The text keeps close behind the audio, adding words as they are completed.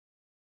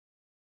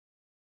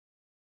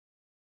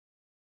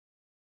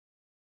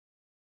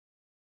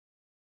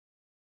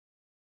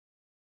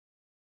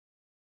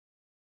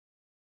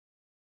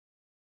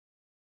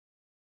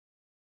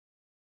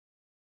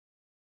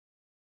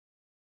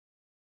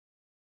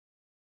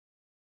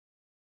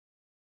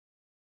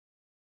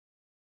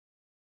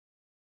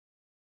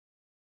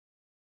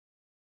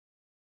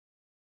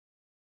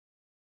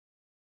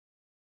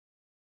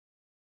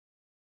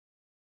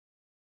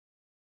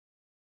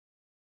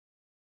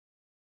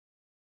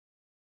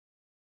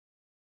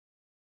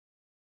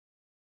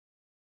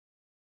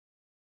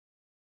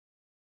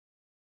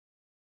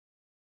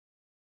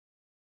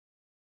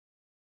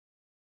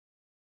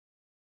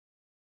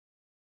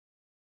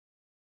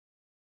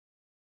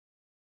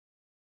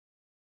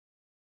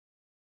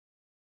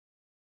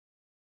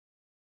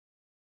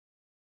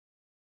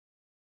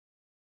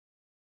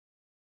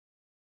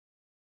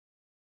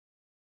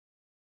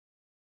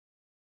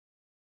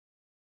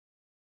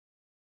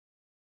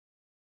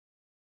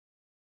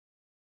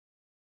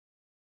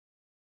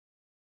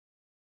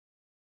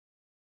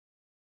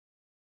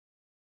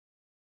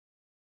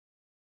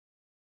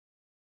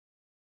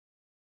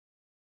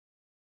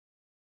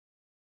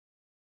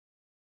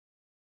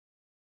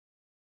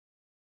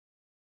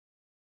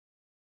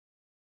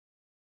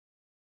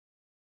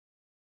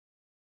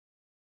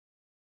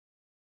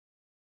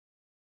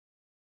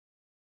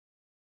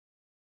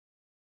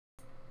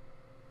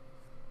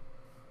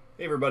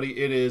Hey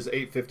everybody, it is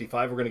 8:55.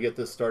 We're going to get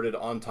this started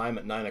on time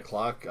at 9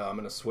 o'clock. I'm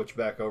going to switch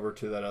back over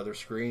to that other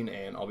screen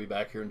and I'll be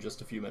back here in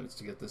just a few minutes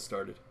to get this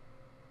started.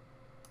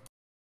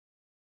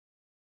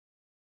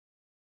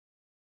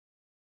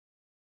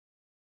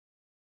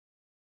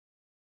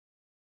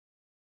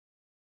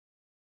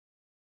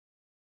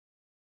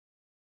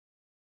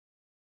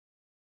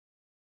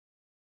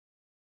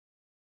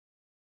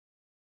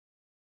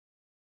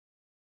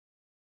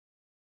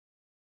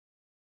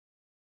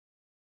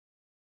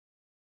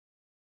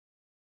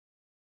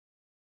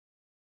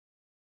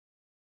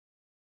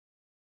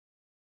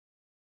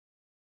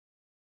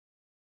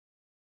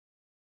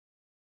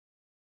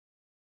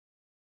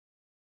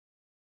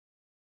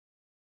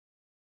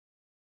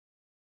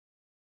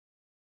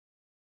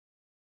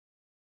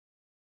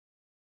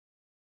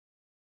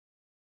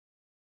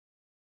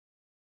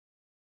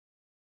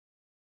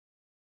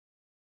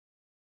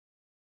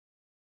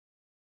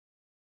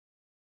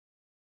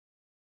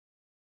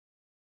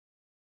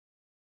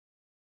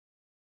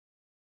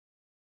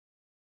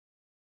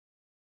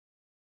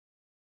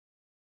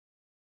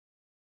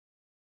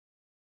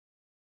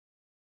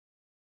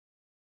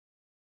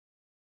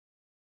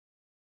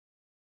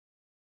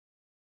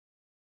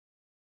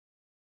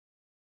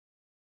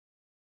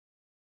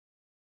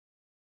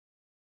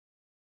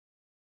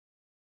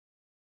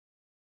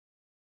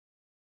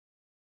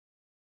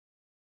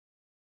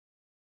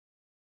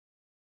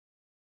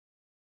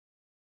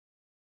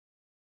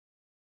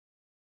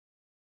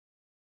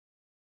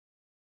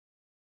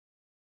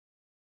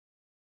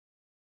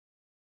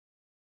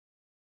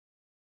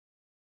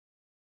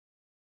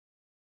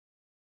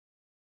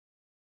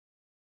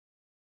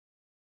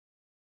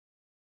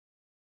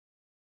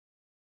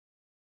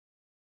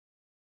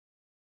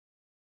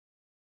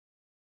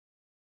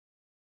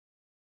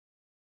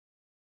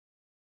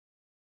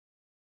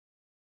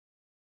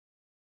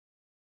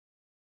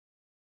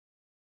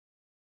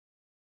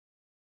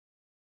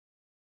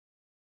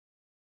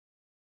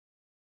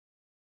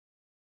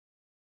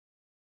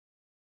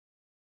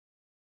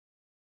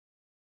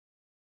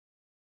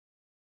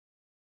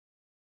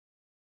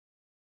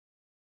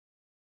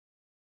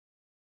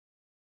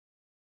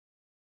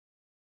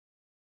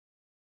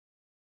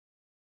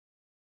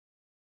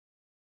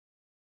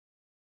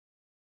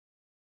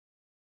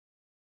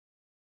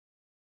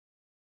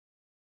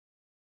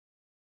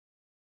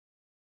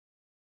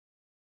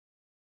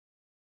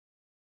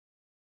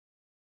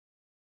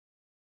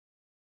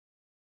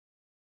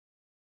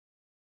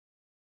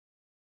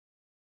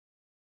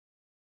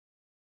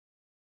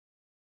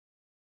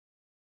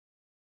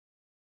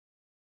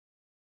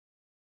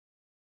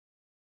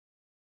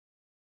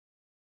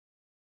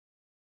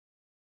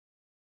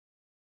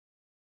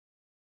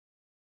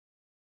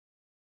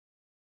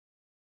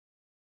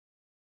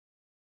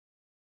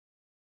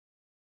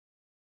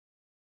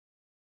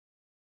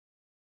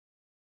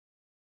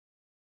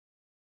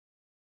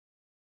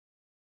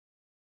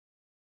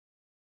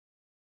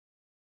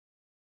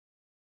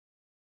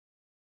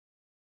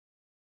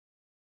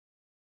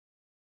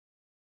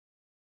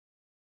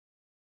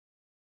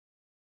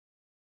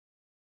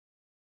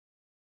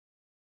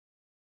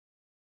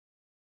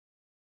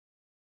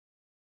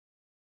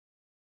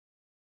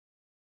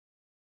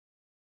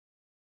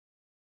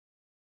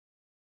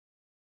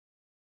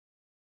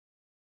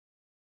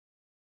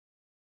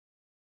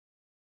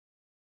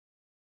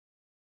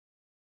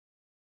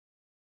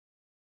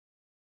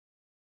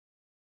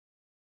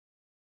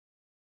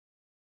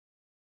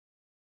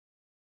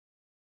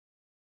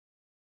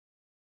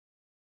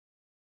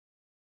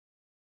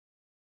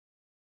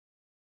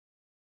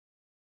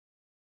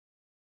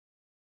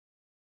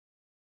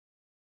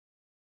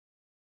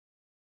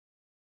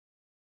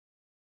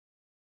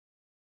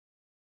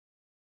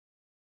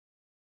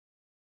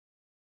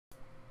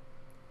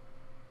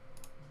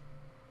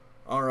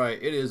 All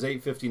right, it is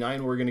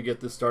 8:59. We're going to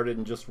get this started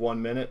in just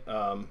 1 minute.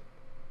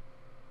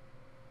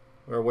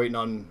 We're waiting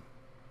on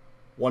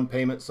one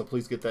payment, so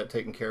please get that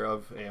taken care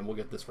of, and we'll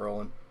get this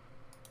rolling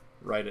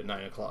right at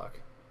 9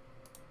 o'clock.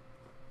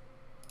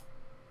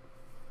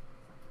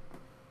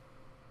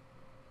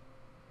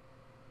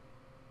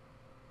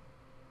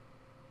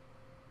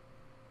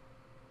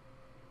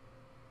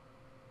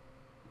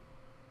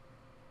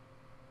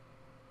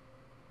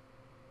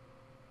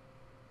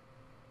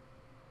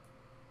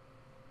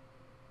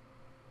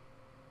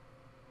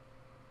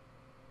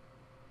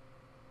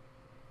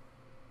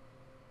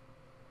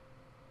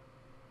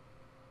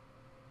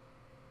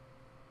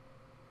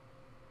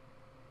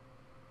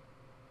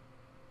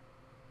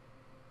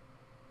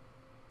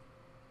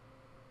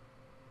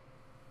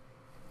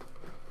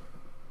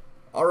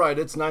 All right,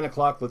 it's 9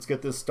 o'clock. Let's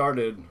get this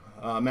started.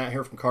 Matt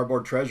here from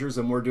Cardboard Treasures,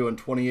 and we're doing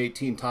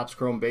 2018 Topps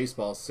Chrome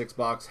Baseball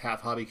 6-box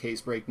half hobby case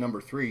break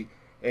number 3.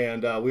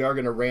 And we are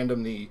going to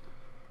random the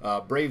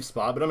Brave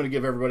spot, but I'm going to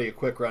give everybody a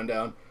quick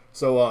rundown.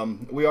 So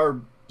we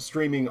are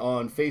streaming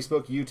on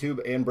Facebook, YouTube,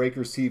 and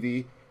Breakers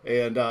TV.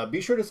 And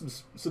be sure to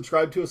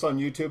subscribe to us on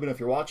YouTube. And if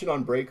you're watching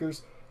on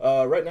Breakers,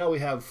 right now we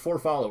have 4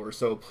 followers,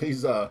 so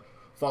please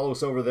follow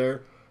us over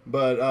there.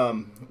 But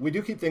we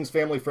do keep things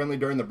family friendly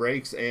during the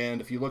breaks,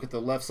 and if you look at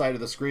the left side of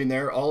the screen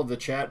there, all of the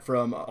chat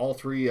from all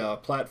three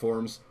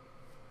platforms,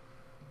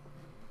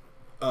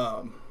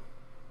 all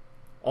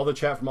the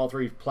chat from all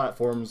three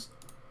platforms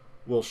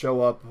will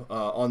show up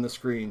on the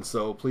screen,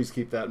 so please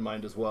keep that in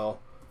mind as well.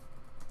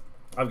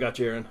 I've got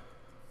you, Aaron.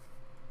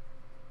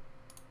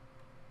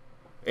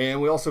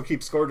 And we also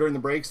keep score during the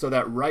break, so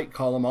that right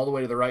column all the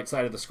way to the right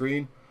side of the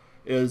screen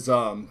is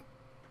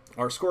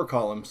our score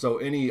column. So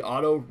any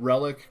auto,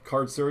 relic,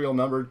 card serial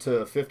numbered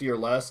to 50 or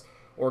less,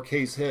 or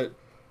case hit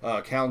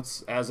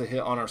counts as a hit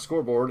on our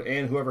scoreboard,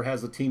 and whoever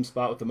has the team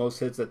spot with the most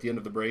hits at the end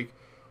of the break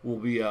will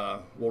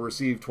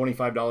receive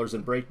 $25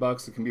 in break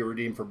bucks that can be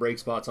redeemed for break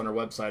spots on our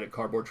website at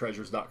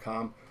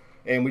cardboardtreasures.com.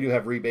 And we do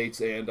have rebates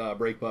and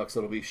break bucks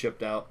that'll be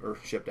sent out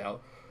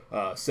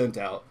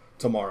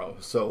tomorrow.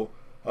 So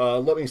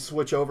let me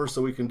switch over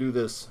so we can do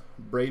this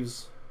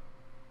Braves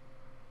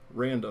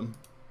random.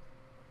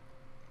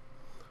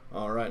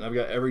 All right, and I've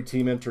got every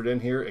team entered in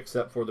here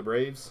except for the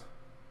Braves.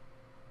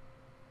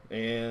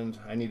 And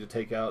I need to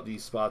take out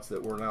these spots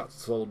that were not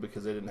sold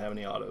because they didn't have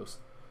any autos.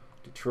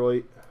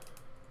 Detroit,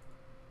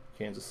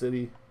 Kansas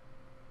City,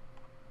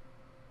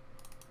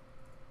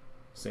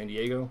 San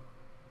Diego.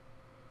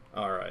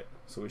 All right,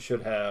 so we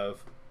should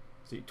have,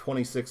 see,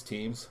 26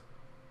 teams,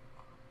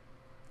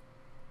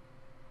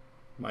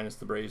 minus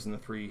the Braves and the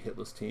 3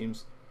 hitless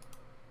teams.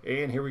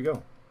 And here we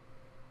go.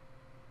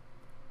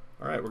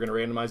 All right, we're going to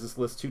randomize this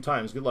list 2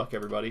 times. Good luck,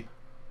 everybody.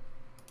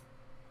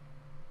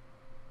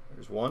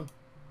 There's 1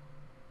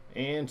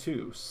 and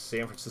 2.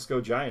 San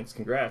Francisco Giants.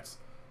 Congrats.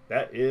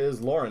 That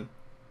is Lauren.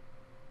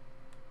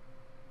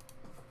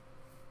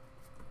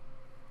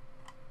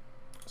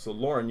 So,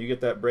 Lauren, you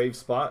get that Brave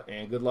spot,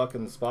 and good luck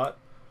in the spot.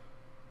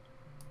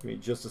 Give me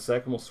just a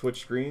second. We'll switch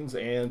screens.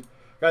 And,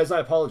 guys, I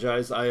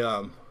apologize.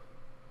 I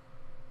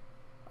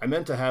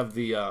meant to have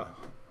the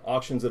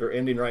auctions that are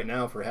ending right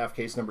now for half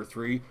case number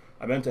 3.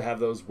 I meant to have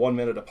those 1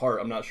 minute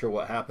apart. I'm not sure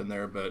what happened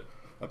there, but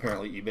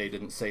apparently eBay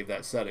didn't save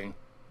that setting.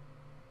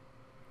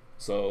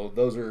 So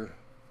those are,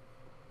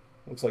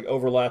 looks like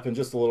overlapping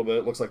just a little bit.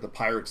 It looks like the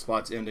Pirate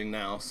spot's ending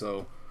now,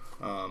 so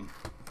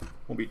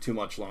won't be too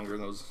much longer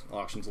and those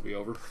auctions will be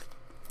over.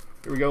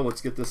 Here we go.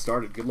 Let's get this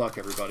started. Good luck,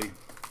 everybody.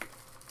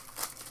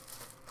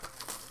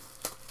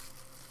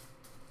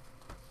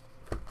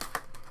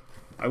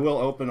 I will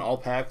open all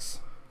packs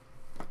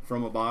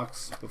from a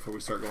box before we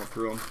start going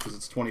through them because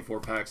it's 24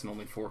 packs and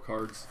only 4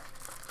 cards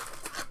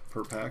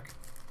per pack.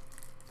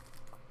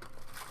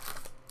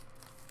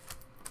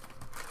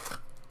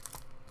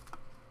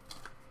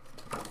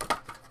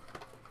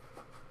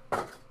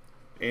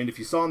 And if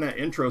you saw on that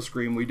intro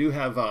screen, we do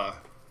have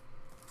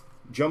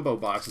jumbo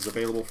boxes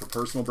available for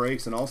personal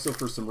breaks and also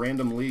for some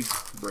random league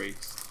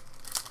breaks.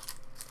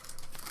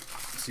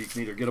 So you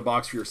can either get a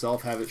box for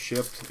yourself, have it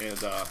shipped,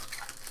 and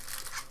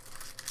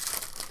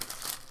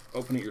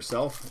open it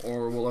yourself,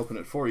 or we'll open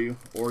it for you,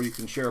 or you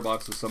can share a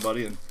box with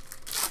somebody and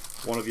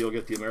one of you will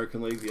get the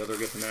American League, the other will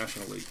get the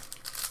National League.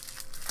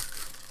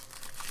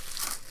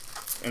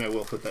 And I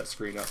will put that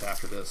screen up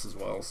after this as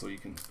well so you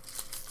can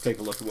take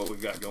a look at what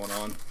we've got going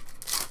on.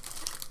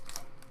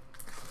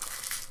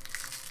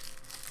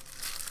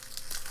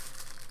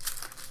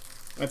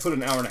 I put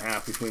an hour and a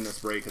half between this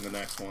break and the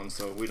next one,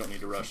 so we don't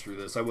need to rush through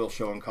this. I will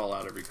show and call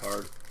out every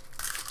card.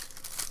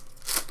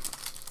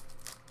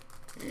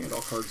 And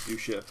all cards do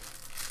ship.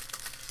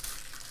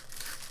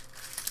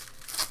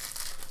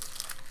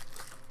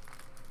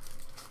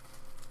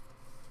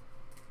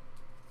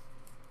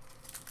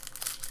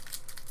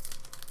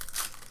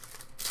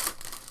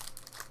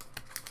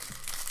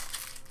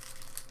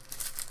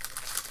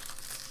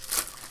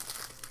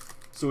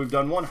 So we've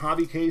done 1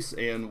 hobby case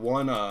and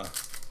 1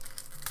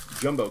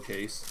 jumbo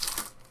case.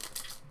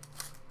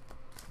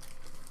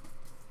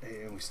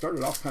 And we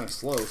started off kind of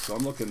slow, so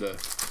I'm looking to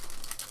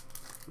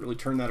really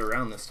turn that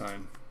around this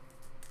time.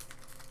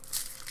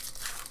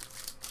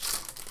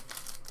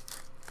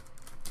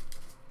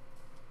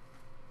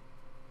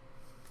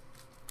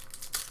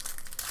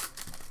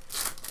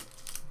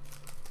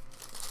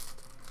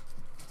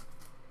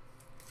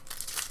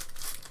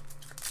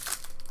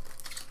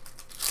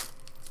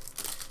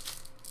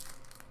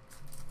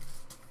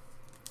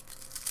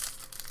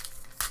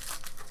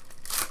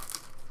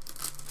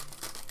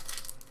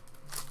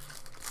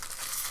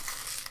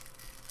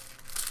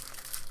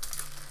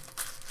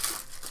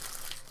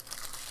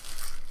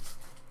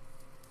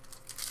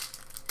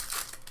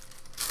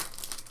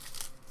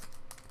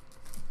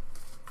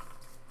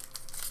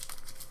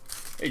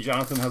 Hey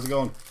Jonathan, how's it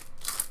going?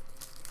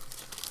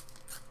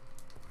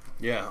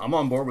 Yeah, I'm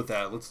on board with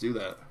that. Let's do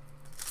that.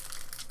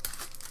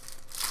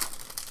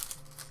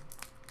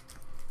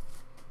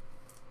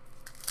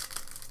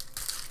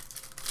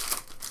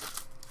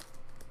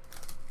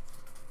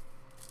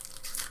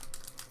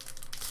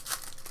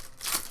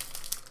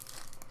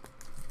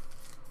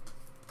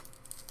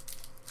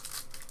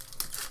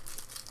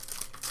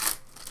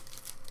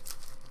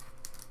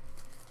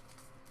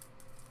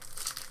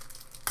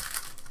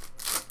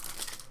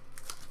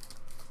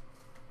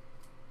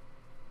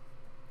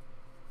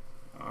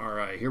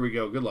 here we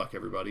go. Good luck,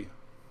 everybody.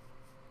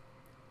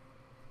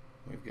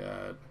 We've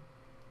got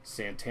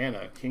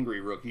Santana, Kingery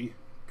rookie,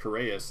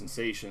 Correa,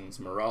 Sensations,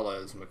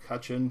 Morales,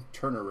 McCutcheon,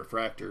 Turner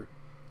refractor,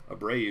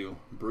 Abreu,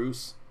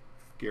 Bruce,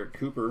 Garrett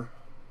Cooper,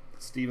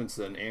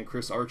 Stevenson, and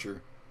Chris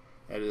Archer.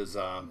 That is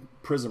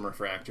Prism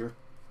refractor.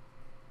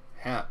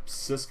 Happ,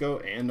 Cisco,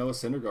 and Noah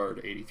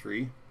Syndergaard,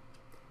 83.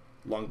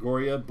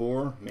 Longoria,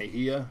 Bohr,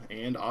 Mejia,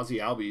 and Ozzie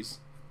Albies.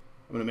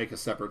 I'm going to make a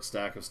separate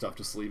stack of stuff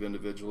to sleeve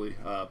individually.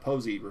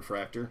 Posey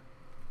refractor.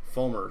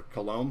 Fulmer,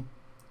 Colomb.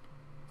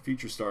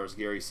 Future Stars,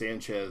 Gary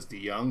Sanchez,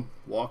 DeYoung,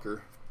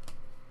 Walker.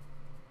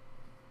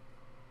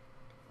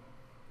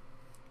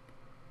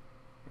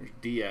 There's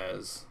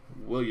Diaz,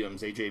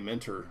 Williams, AJ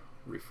Minter,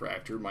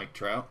 refractor, Mike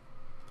Trout.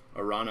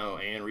 Arano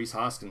and Rhys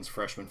Hoskins,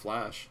 freshman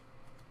flash.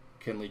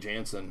 Kenley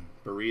Jansen,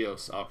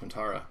 Barrios,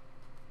 Alcantara.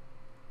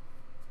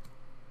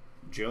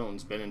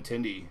 Jones,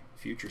 Benintendi,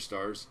 Future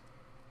Stars.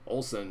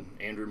 Olsen,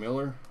 Andrew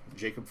Miller,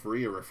 Jacob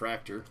Faria,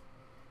 refractor.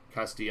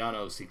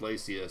 Castellanos,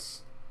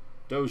 Iglesias,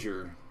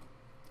 Dozier,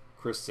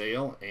 Chris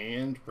Sale,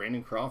 and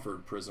Brandon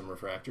Crawford, Prism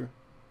refractor.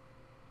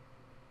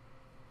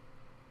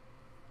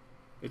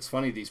 It's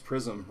funny, these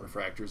Prism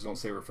refractors don't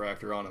say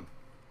refractor on them.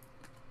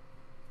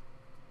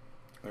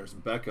 There's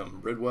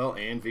Beckham, Bridwell,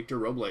 and Victor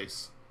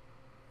Robles.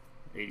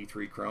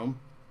 83 chrome.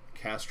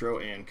 Castro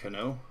and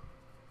Cano.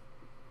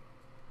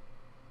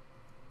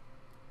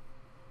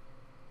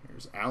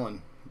 There's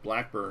Allen,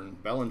 Blackburn,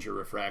 Bellinger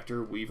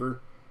refractor,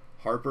 Weaver,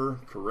 Harper,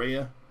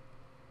 Correa,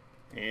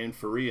 and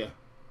Faria.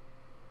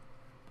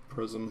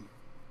 Prism,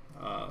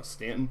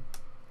 Stanton,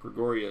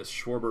 Gregorius,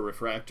 Schwarber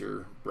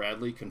refractor,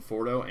 Bradley,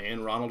 Conforto,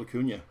 and Ronald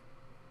Acuna.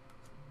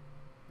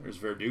 There's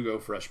Verdugo,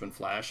 freshman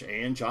flash,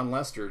 and John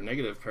Lester,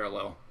 negative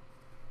parallel.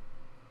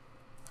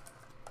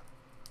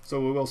 So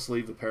we will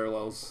sleeve the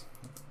parallels.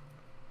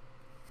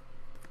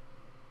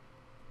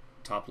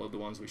 Top load the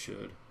ones we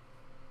should.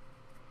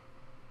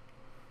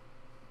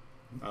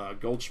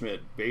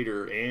 Goldschmidt,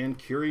 Bader, and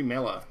Curie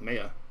Mella.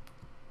 Mella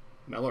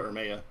or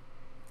Maya.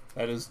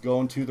 That is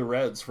going to the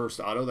Reds. First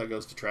auto, that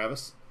goes to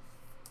Travis.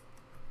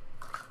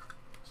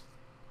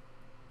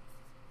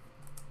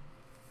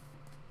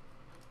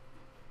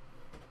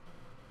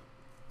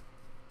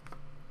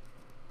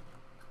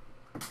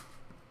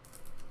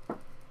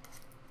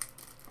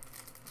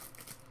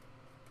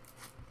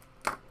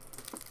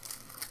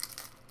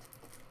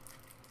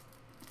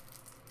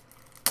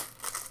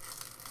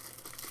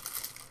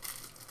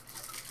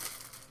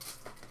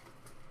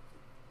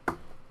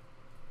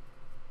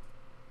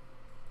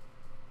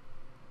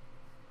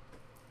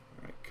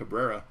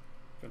 Cabrera,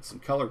 got some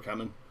color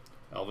coming.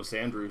 Elvis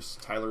Andrus,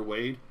 Tyler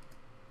Wade,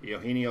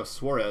 Eugenio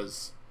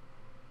Suarez,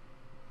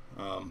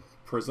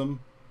 Prism,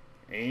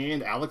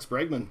 and Alex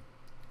Bregman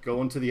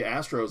going to the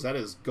Astros. That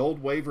is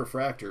Gold Wave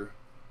refractor,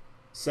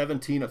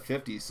 17 of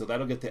 50. So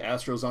that'll get the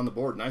Astros on the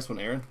board. Nice one,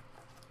 Aaron.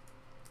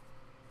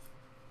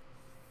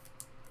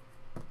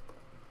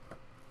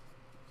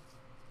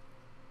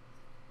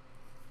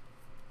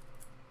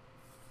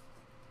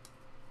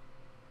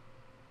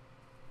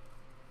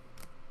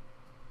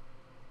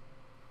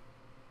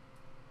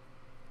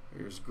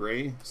 Here's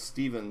Gray,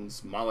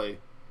 Stevens, Male,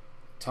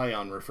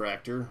 Tyon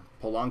refractor,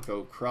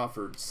 Polanco,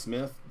 Crawford,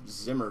 Smith,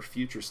 Zimmer,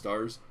 Future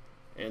Stars,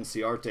 and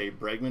Ciarte,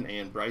 Bregman,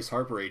 and Bryce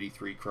Harper,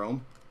 83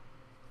 chrome.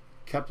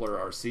 Kepler,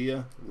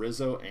 Arcia,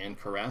 Rizzo, and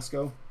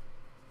Carrasco.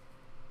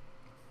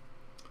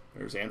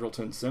 There's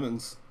Andrelton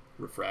Simmons,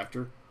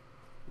 refractor.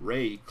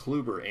 Ray,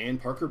 Kluber,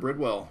 and Parker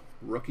Bridwell,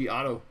 rookie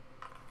auto.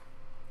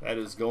 That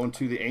is going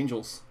to the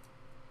Angels.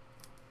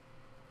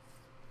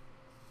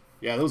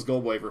 Yeah, those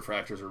Gold Wave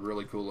refractors are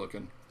really cool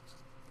looking.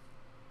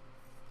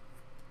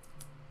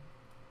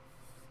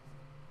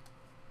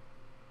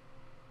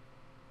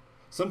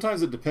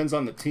 Sometimes it depends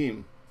on the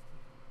team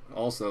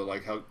also,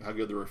 like how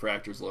good the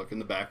refractors look in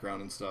the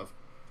background and stuff.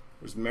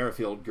 There's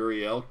Merrifield,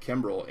 Gurriel,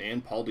 Kimbrel,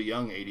 and Paul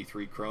DeYoung,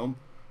 83 chrome.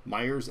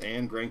 Myers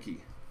and Greinke.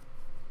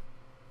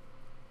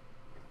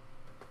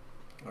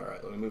 All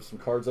right, let me move some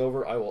cards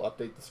over. I will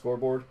update the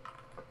scoreboard.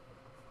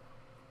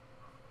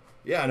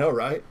 Yeah, I know,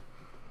 right?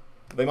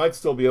 They might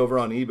still be over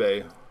on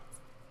eBay.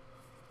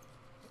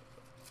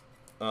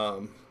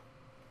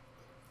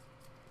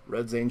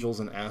 Reds, Angels,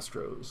 and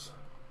Astros.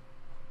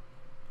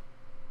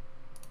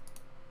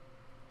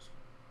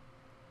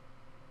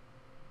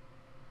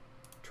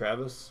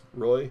 Travis,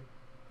 Roy,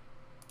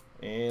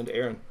 and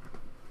Aaron.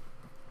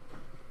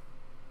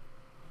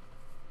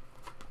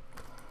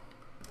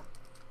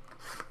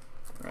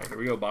 All right, here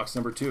we go. Box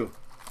number 2.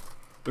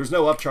 There's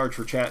no upcharge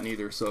for chatting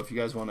either, so if you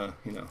guys want to,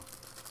 you know,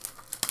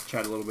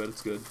 chat a little bit,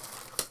 it's good.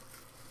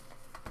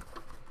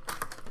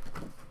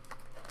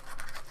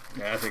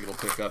 Yeah, I think it'll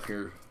pick up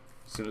here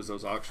as soon as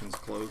those auctions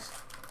close.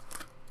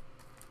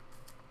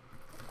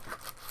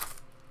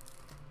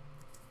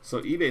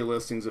 So eBay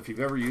listings, if you've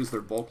ever used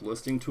their bulk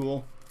listing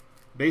tool,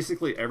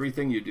 basically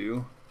everything you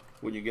do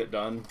when you get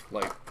done,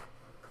 like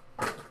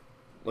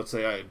let's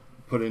say I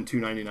put in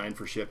 $2.99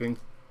 for shipping,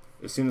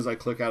 as soon as I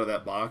click out of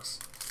that box,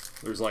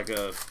 there's like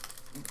a,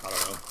 I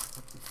don't know,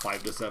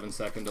 5 to 7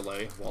 second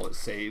delay while it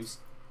saves.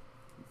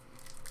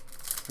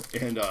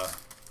 and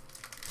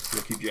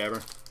we'll keep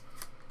jabbering.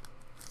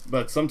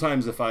 But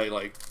sometimes if I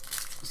like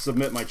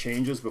submit my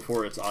changes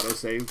before it's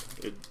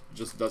auto-saved, it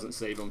just doesn't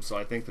save them. So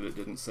I think that it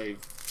didn't save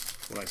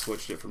when I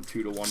switched it from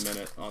 2 to 1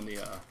 minute on the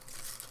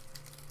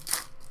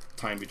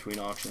time between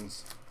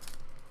auctions.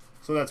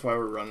 So that's why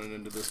we're running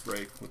into this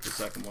break with the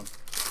second one.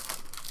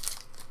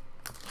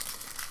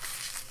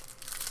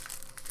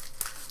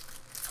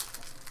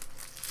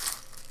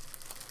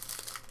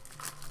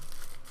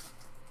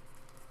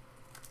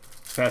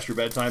 Past your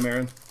bedtime,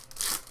 Aaron?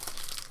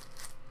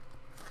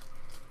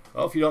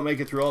 Well, if you don't make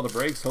it through all the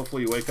breaks,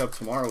 hopefully you wake up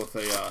tomorrow with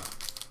a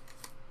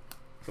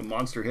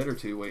monster hit or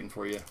two waiting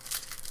for you.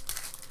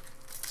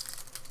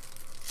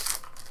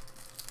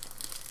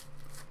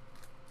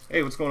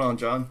 Hey, what's going on,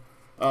 John?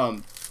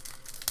 I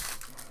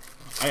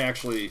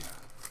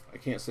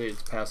can't say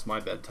it's past my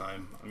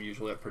bedtime. I'm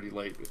usually up pretty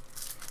late.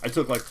 I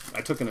took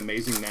an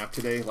amazing nap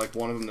today. Like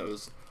one of them that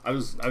was I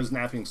was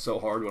napping so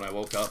hard when I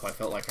woke up. I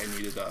felt like I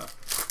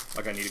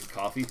needed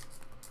coffee.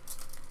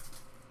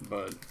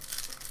 But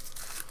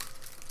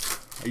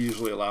I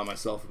usually allow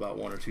myself about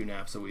 1 or 2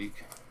 naps a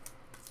week.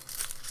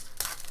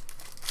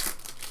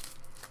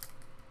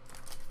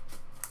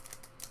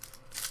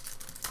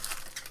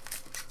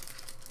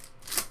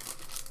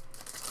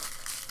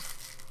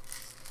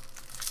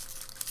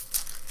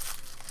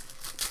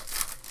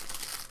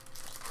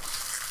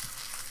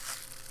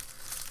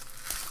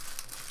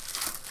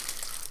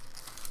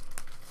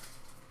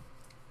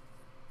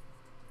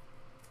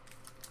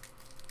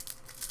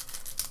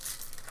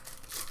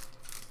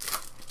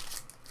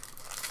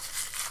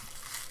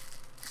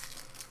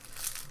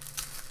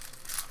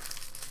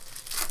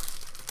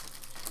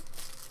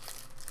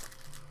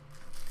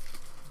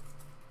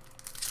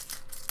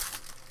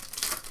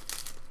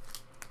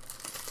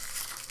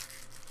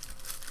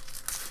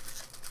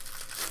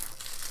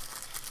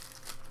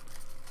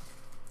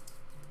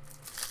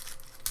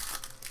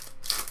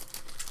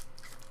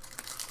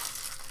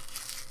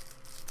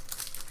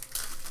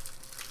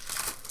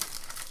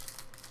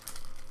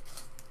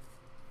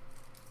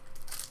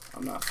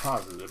 I'm not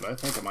positive, but I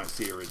think I might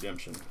see a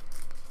redemption.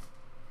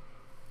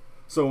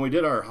 So when we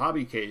did our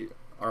hobby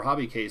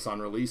case on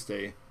release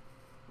day,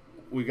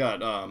 we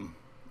got I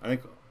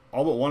think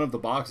all but one of the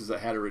boxes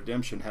that had a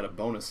redemption had a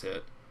bonus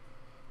hit.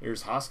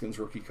 Here's Hoskins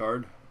rookie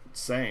card,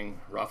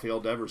 Sang, Rafael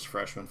Devers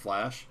freshman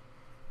flash,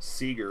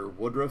 Seager,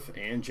 Woodruff,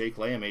 and Jake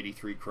Lamb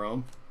 83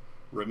 chrome,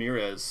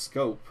 Ramirez,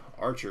 Scope,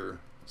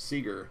 Archer,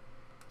 Seager,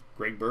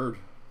 Greg Bird,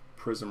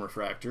 Prism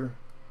refractor,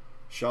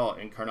 Shaw,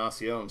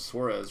 Encarnacion,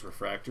 Suarez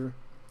refractor,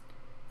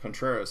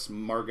 Contreras,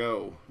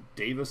 Margot,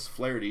 Davis,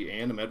 Flaherty,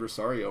 and Ahmed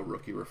Rosario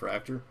rookie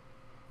refractor,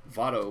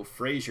 Votto,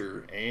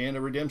 Frazier, and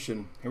a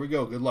redemption. Here we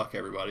go. Good luck,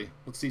 everybody.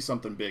 Let's see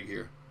something big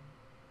here.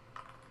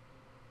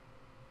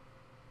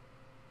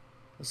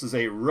 This is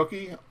a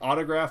rookie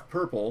autograph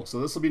purple, so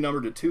this will be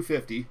numbered to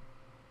 250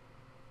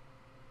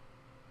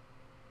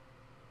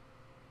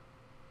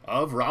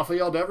 of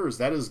Rafael Devers.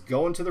 That is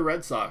going to the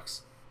Red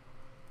Sox.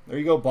 There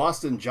you go,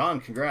 Boston. John,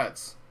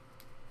 congrats.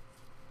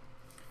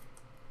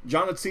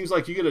 John, it seems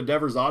like you get a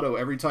Devers auto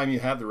every time you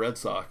have the Red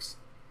Sox.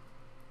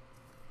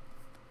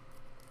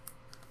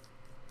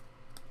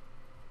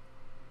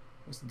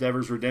 This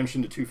Devers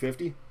redemption to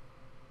 250.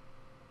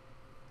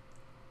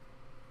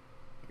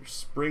 There's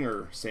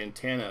Springer,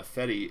 Santana,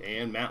 Fetty,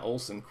 and Matt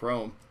Olson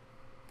chrome.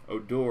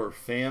 Odor,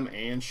 Pham,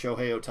 and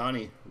Shohei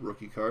Ohtani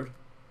rookie card.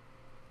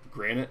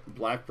 Granite,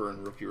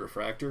 Blackburn rookie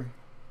refractor.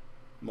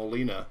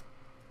 Molina,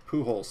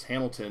 Pujols,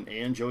 Hamilton,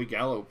 and Joey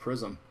Gallo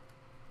prism.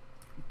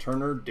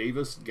 Turner,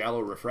 Davis,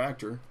 Gallo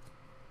refractor.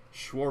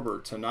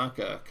 Schwarber,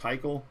 Tanaka,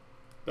 Keuchel,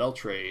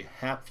 Beltre,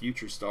 Happ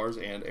Future Stars,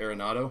 and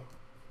Arenado.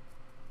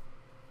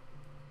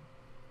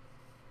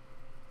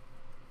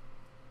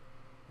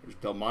 There's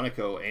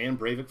Delmonico and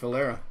Breivik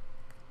Valera.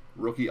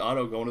 Rookie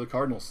auto going to the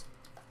Cardinals.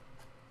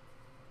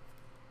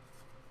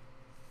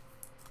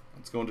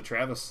 Let's go into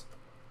Travis.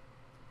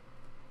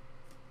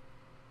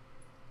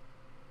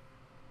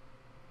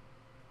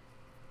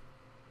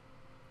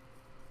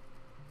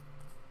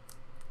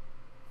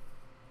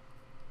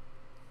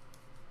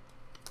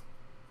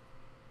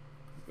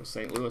 Go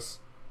St. Louis.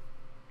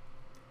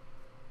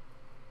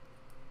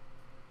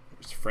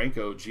 There's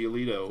Franco,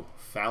 Giolito,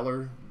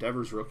 Fowler,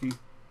 Devers rookie.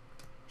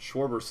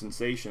 Schwarber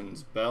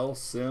Sensations, Bell,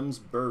 Sims,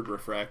 Bird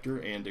refractor,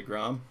 and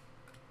DeGrom.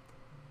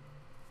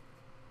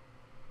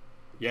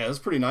 Yeah, that's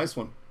a pretty nice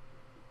one.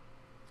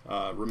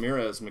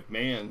 Ramirez,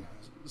 McMahon,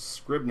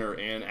 Scribner,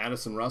 and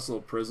Addison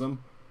Russell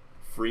prism.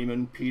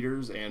 Freeman,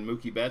 Peters, and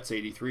Mookie Betts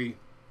 83.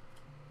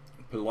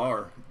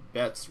 Pilar,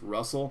 Betts,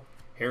 Russell,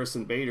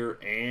 Harrison Bader,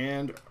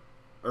 and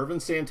Irvin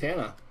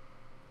Santana.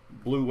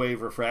 Blue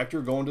Wave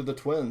refractor going to the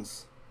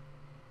Twins.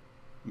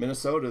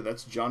 Minnesota,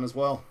 that's John as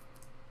well.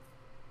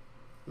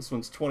 This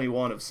one's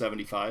 21 of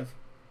 75.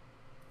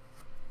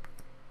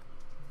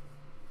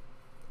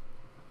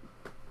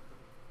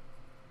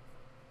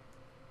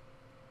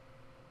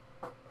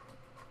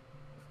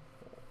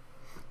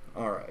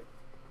 All right.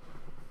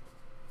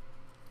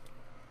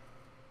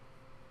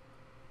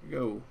 Here we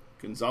go.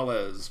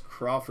 Gonzalez,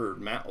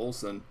 Crawford, Matt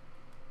Olson,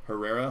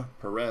 Herrera,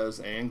 Perez,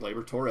 and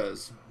Gleyber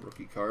Torres.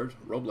 Rookie card.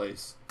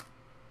 Robles.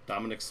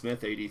 Dominic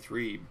Smith,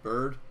 83.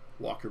 Bird,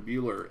 Walker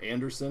Buehler,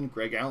 Anderson,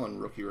 Greg Allen,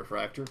 rookie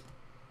refractor.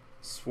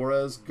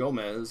 Suarez,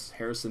 Gomez,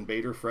 Harrison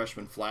Bader,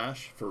 freshman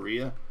flash.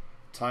 Faria,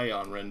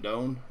 Tyon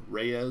Rendon,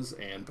 Reyes,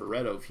 and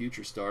Barreto,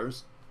 future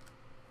stars.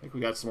 I think we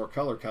got some more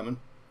color coming.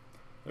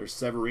 There's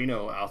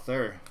Severino out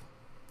there.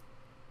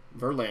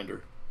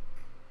 Verlander,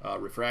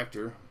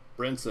 refractor.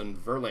 Brinson,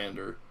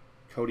 Verlander,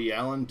 Cody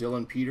Allen,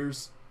 Dylan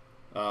Peters,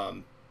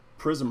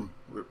 Prism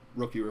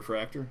rookie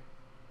refractor.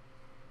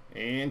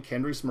 And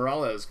Kendrys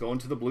Morales going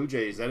to the Blue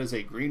Jays. That is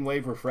a green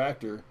wave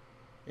refractor.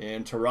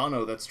 And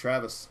Toronto, that's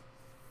Travis.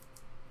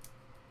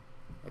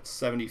 That's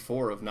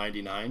 74 of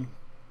 99.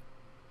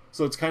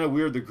 So it's kind of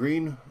weird. The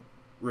green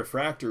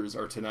refractors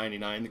are to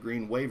 99. The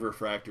green wave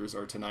refractors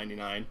are to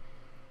 99.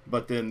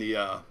 But then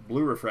the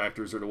blue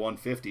refractors are to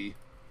 150.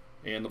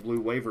 And the blue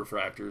wave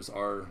refractors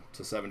are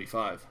to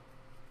 75.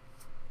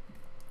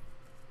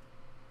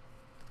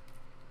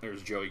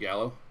 There's Joey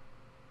Gallo.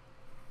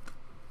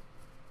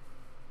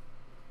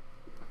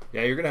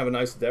 Yeah, you're going to have a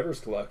nice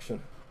Devers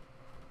collection.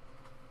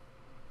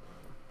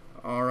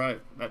 All right,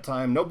 that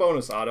time, no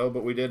bonus auto,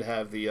 but we did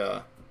have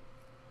the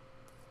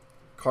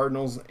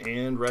Cardinals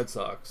and Red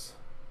Sox.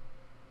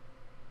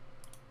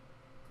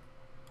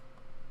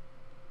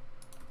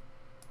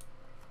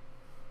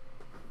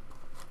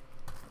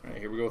 All right,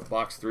 here we go with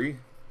box 3.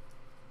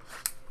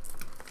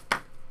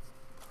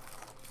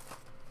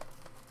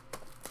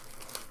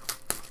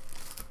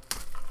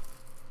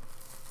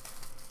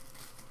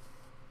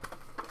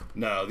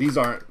 No, these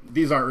aren't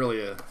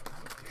really a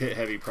hit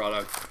heavy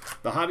product.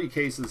 The hobby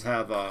cases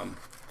have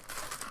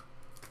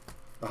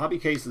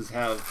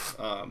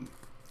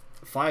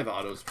 5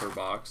 autos per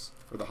box,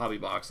 or the hobby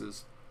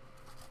boxes.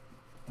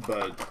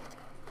 But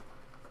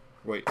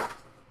wait,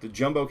 the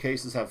jumbo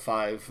cases have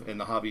 5, and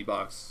the hobby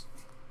box,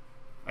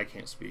 I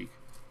can't speak.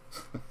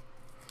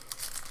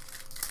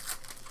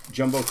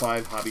 Jumbo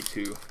 5, hobby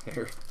 2.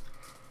 There,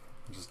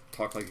 just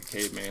talk like a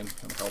caveman,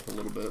 kind of help a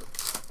little bit.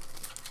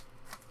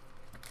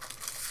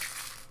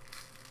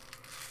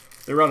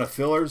 They run a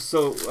filler.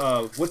 So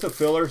with the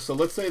filler, so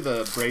let's say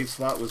the Brave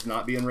spot was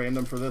not being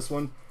random for this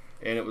one,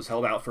 and it was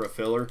held out for a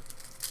filler.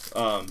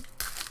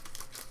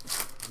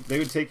 They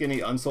would take any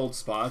unsold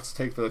spots,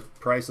 take the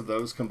price of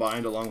those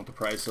combined along with the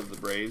price of the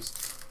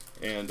Braves,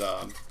 and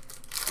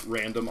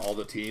random all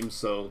the teams.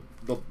 So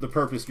the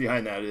purpose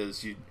behind that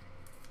is you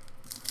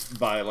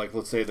buy, like,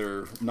 let's say there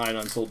are 9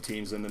 unsold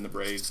teams and then the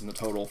Braves, and the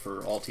total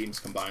for all teams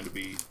combined would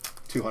be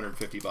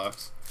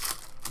 $250.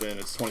 Then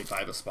it's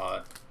 25 a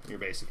spot. You're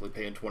basically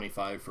paying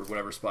 25 for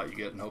whatever spot you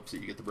get in hopes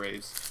that you get the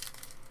Braves.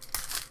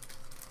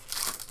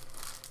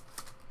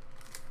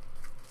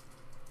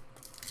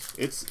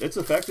 It's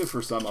effective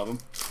for some of them.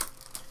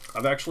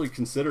 I've actually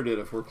considered it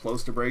if we're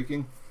close to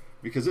breaking,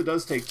 because it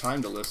does take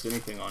time to list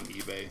anything on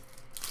eBay,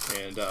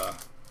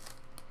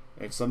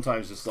 and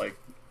sometimes just like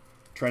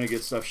trying to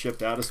get stuff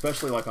shipped out,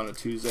 especially like on a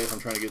Tuesday if I'm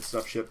trying to get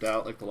stuff shipped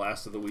out, like the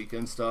last of the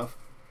weekend stuff.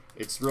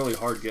 It's really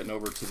hard getting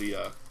over to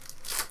the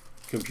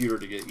computer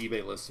to get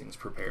eBay listings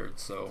prepared.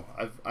 So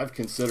I've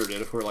considered it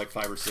if we're like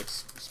 5 or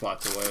 6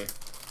 spots away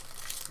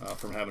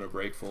from having a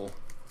break full.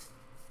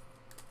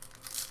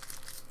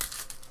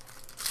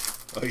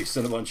 Oh, you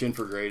sent a bunch in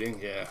for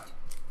grading? Yeah.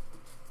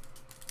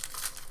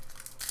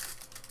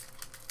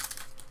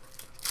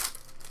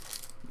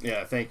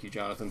 Yeah, thank you,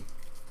 Jonathan.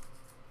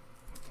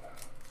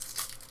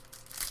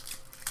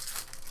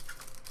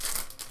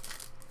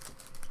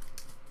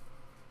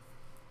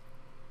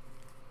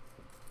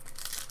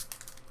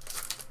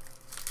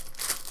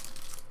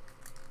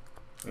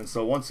 And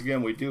so once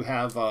again, we do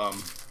have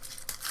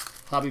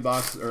hobby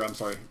box, or I'm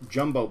sorry,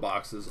 jumbo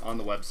boxes on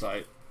the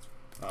website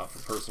for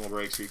personal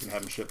breaks, so you can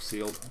have them shipped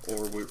sealed,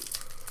 or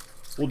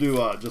we'll do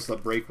just a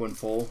break when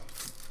full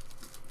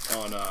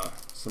on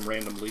some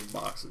random league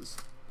boxes.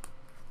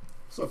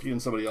 So if you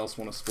and somebody else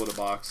want to split a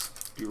box,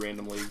 do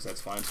random leagues,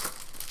 that's fine.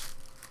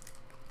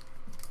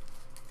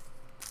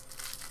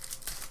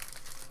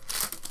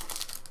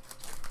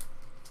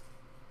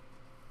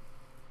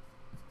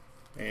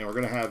 And we're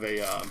going to have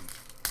a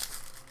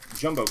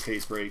jumbo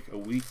case break a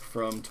week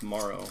from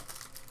tomorrow.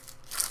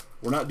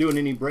 We're not doing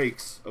any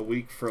breaks a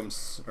week from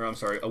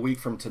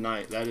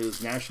tonight. That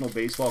is National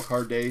Baseball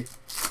Card Day.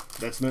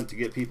 That's meant to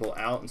get people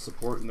out and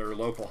supporting their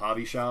local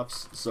hobby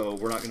shops. So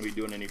we're not going to be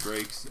doing any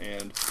breaks.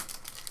 And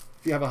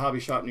if you have a hobby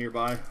shop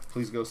nearby,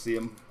 please go see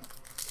them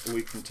a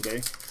week from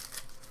today.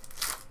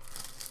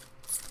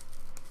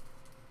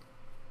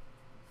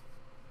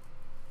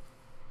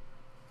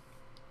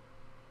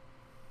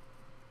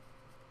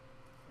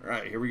 All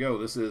right, here we go.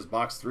 This is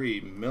box 3.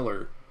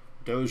 Miller,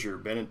 Dozier,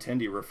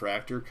 Benintendi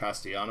refractor,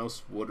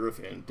 Castellanos, Woodruff,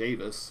 and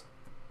Davis.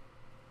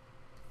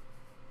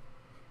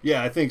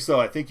 Yeah, I think so.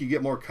 I think you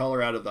get more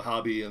color out of the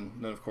hobby, and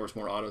then of course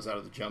more autos out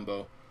of the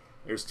jumbo.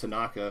 There's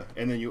Tanaka,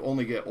 and then you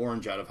only get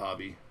orange out of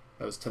hobby.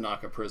 That was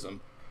Tanaka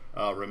Prism.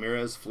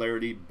 Ramirez,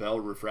 Flaherty, Bell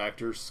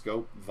refractor,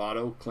 Scope,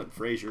 Votto, Clint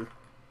Frazier,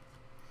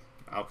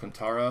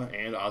 Alcantara,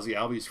 and Ozzie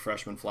Albies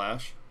freshman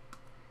flash.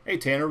 Hey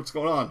Tanner, what's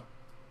going on?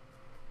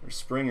 There's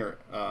Springer,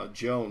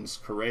 Jones,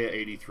 Correa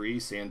 83,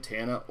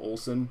 Santana,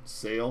 Olson,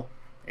 Sale,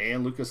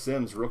 and Lucas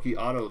Sims, rookie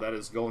auto. That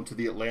is going to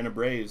the Atlanta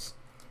Braves.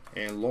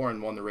 And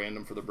Lauren won the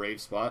random for the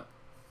Brave spot.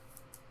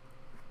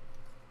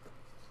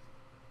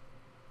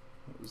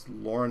 It was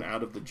Lauren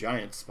out of the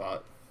Giants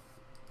spot.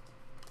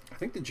 I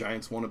think the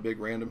Giants won a big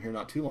random here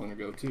not too long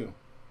ago, too.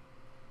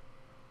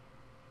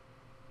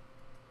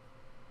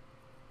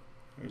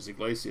 There's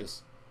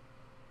Iglesias.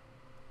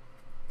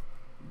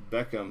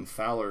 Beckham,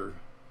 Fowler,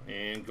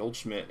 and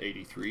Goldschmidt,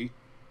 83.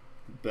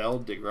 Bell,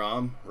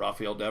 DeGrom,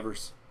 Rafael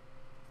Devers.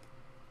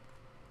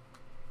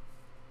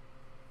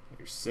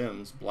 There's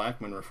Sims,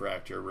 Blackman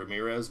refractor,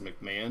 Ramirez,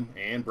 McMahon,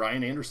 and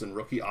Brian Anderson,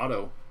 rookie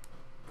auto.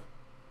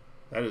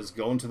 That is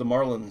going to the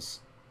Marlins.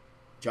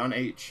 John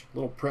H.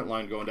 Little print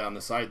line going down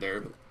the side there.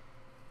 But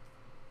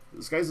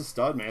this guy's a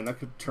stud, man. That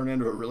could turn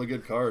into a really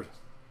good card.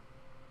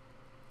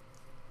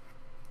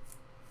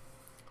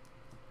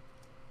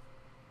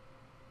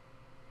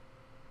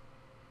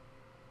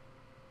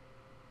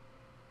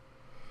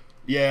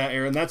 Yeah,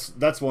 Aaron,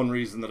 that's one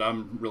reason that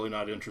I'm really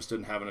not interested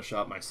in having a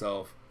shot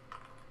myself.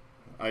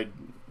 I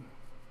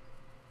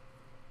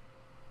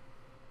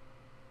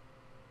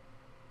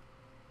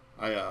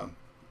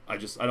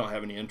don't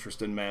have any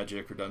interest in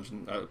Magic or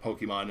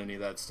Pokemon, any of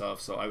that stuff,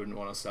 so I wouldn't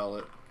want to sell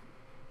it.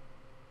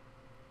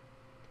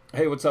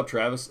 Hey, what's up,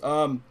 Travis?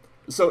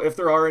 So if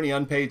there are any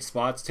unpaid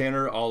spots,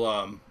 Tanner,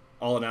 I'll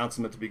announce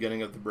them at the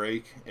beginning of the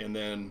break, and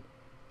then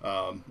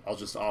I'll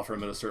just offer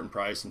them at a certain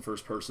price, and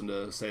first person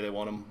to say they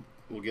want them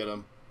will get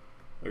them.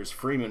 There's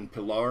Freeman,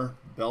 Pilar,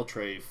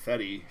 Beltre,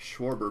 Fetty,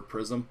 Schwarber,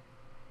 Prism,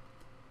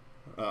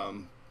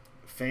 Pham,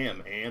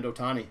 and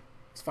Otani.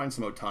 Let's find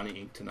some Otani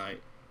ink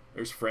tonight.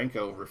 There's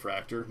Franco,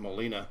 Refractor,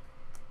 Molina,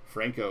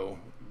 Franco,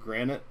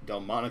 Granite,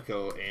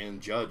 Delmonico, and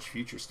Judge,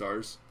 Future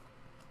Stars.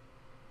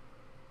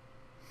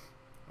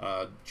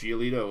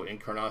 Giolito,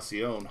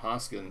 Encarnacion,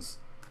 Hoskins,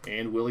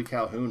 and Willie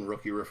Calhoun,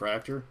 rookie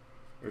refractor.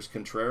 There's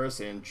Contreras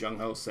and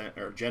Jen-Ho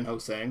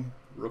Sang,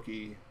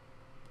 rookie.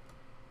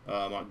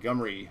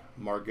 Montgomery,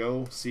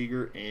 Margot,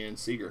 Seager, and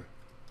Seager.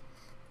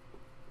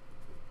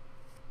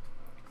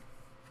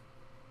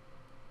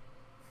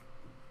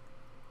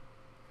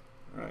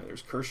 All right,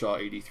 there's Kershaw,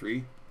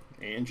 83,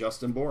 and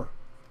Justin Bour.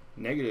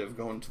 Negative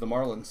going to the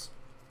Marlins.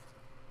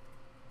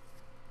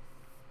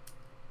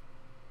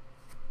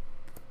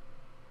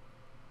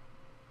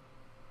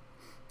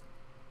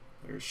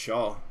 There's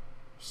Shaw,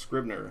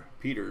 Scribner,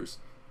 Peters,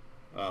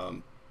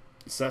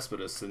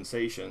 Cespedes,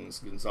 Sensations,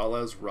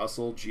 Gonzalez,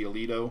 Russell,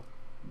 Giolito,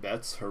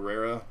 Betts,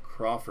 Herrera,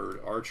 Crawford,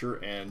 Archer,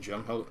 and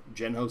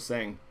Jen-Ho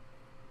Sang.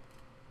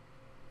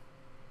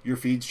 Your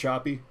feed's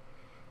choppy?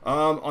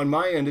 On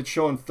my end, it's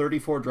showing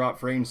 34 drop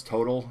frames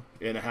total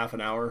in a half an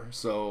hour.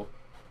 So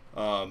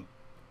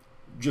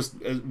just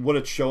what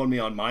it's showing me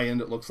on my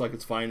end, it looks like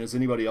it's fine. Is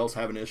anybody else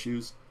having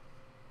issues?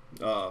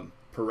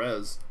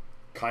 Perez,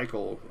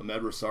 Keuchel,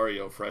 Ahmed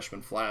Rosario,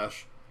 Freshman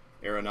Flash,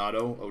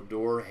 Arenado,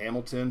 Odor,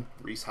 Hamilton,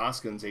 Rhys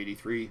Hoskins,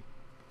 83,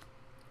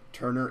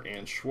 Turner,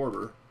 and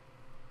Schwarber.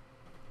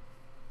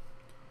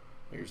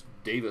 There's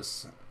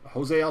Davis,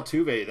 Jose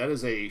Altuve. That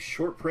is a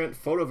short print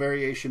photo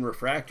variation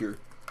refractor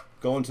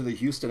going to the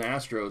Houston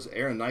Astros.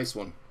 Aaron, nice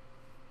one.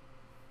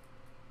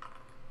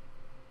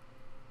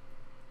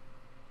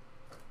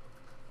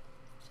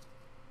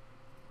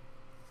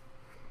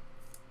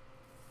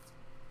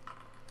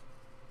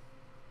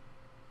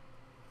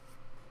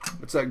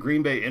 What's that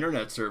Green Bay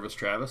internet service,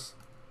 Travis?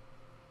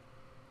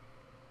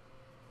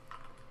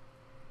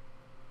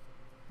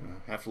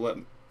 Have to let...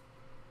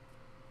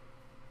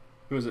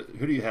 Who is it?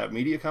 Who do you have?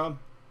 Mediacom?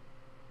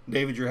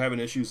 David, you're having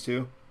issues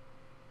too?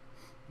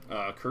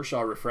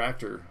 Kershaw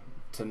refractor,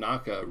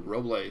 Tanaka,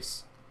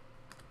 Robles,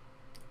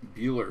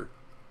 Bueller,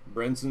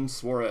 Brenson,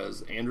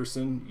 Suarez,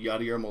 Anderson,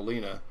 Yadier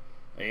Molina,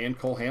 and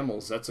Cole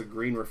Hamels. That's a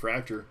green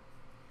refractor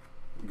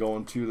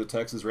going to the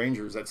Texas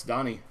Rangers. That's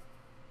Donnie.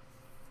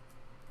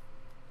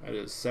 That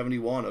is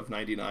 71 of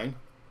 99.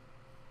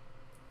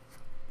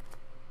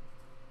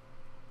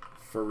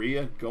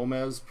 Faria,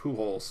 Gomez,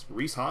 Pujols,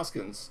 Rhys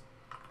Hoskins,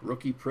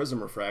 rookie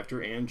Prism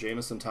refractor, and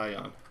Jameson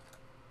Taillon.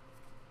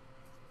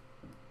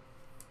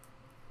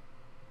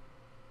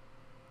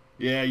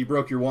 Yeah, you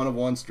broke your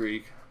 1-of-1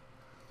 streak.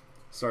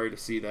 Sorry to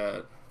see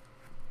that.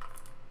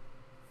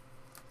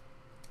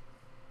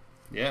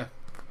 Yeah,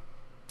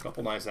 a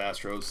couple nice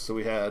Astros. So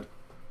we had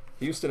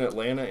Houston,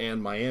 Atlanta,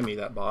 and Miami,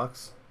 that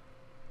box.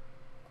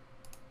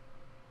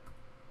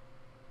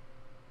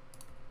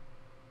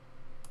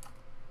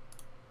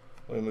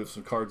 Let me move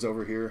some cards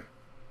over here.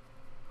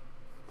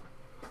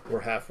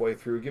 We're halfway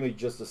through. Give me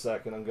just a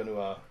second. I'm going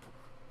to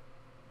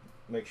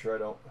make sure I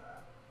don't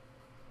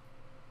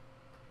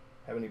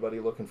have anybody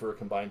looking for a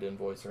combined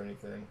invoice or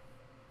anything.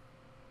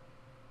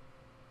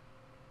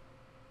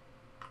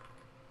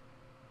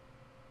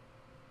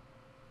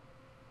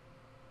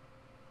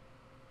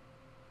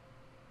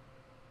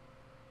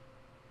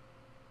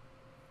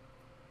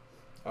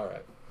 All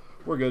right,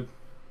 we're good.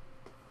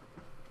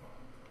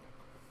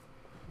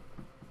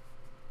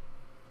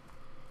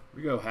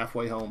 We go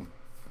halfway home.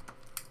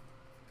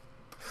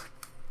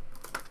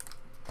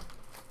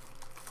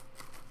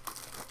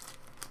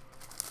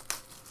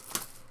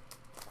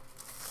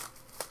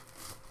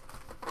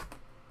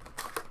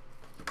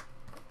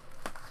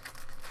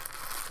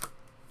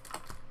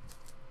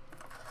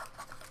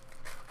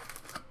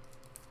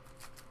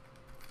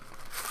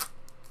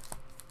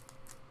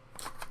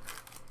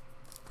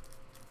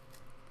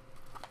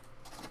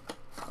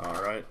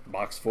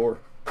 Box 4.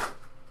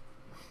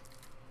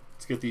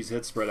 Let's get these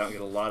hits spread out and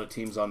get a lot of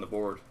teams on the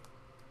board.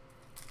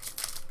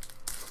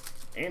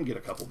 And get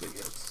a couple big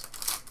hits.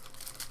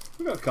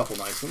 We got a couple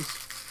nice ones.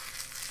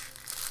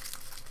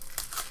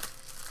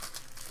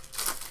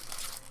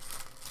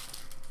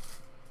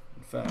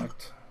 In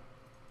fact,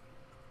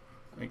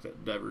 I think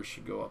that Devers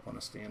should go up on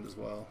a stand as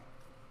well.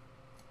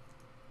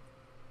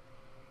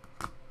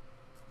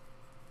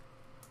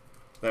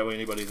 That way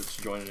anybody that's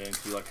joining in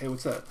can be like, hey,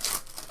 what's that?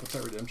 What's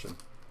that redemption?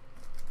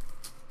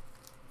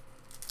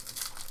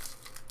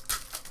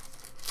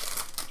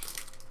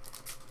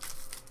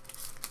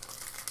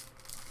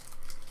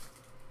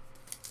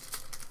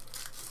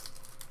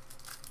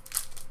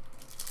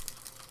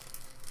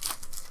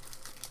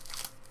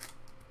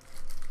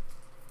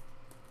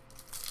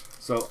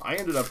 So I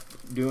ended up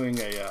doing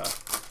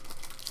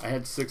I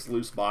had 6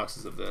 loose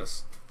boxes of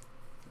this,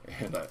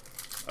 and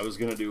I was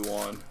gonna do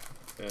one,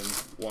 and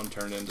one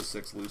turned into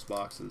 6 loose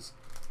boxes,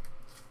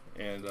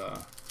 and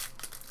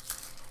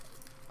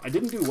I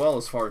didn't do well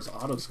as far as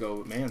autos go,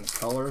 but man, the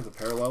color, the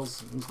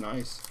parallels, it was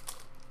nice.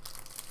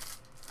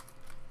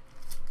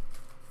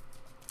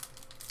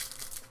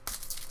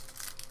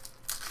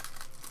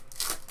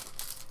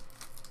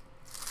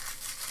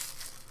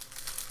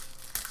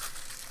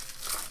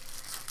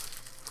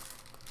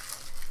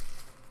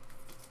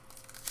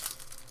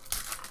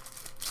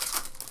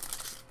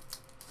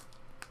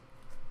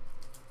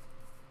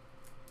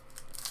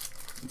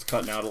 It's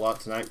cutting out a lot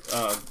tonight.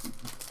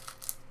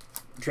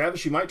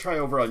 Travis, you might try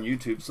over on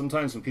YouTube.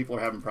 Sometimes when people are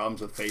having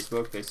problems with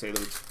Facebook, they say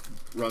that it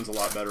runs a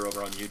lot better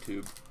over on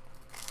YouTube.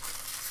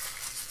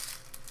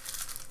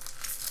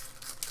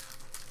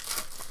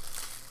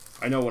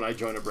 I know when I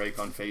join a break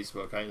on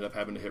Facebook, I end up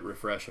having to hit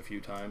refresh a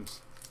few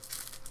times.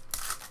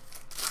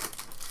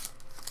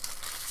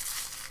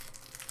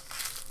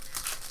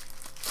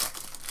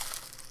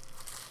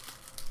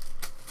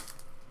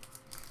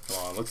 Come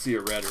on, let's see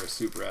a red or a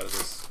super out of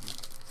this.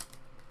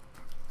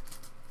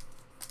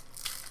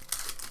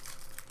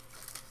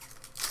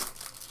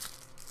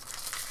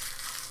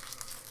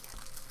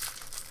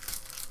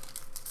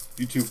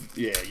 YouTube,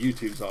 yeah,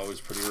 YouTube's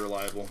always pretty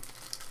reliable.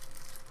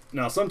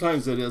 Now,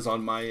 sometimes it is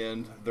on my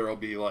end. There'll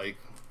be like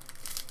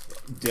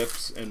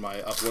dips in my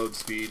upload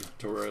speed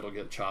to where it'll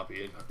get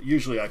choppy.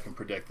 Usually I can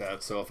predict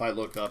that, so if I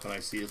look up and I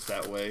see it's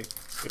that way,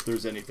 if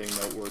there's anything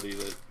noteworthy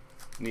that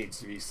needs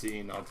to be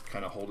seen, I'll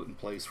kind of hold it in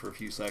place for a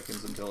few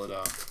seconds until the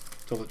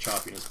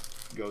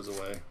choppiness goes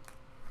away.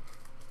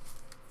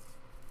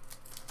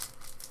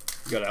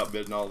 You got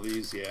outbid in all of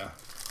these, yeah.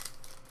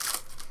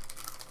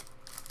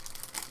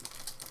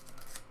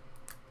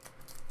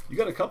 You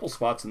got a couple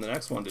spots in the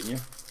next one, didn't you?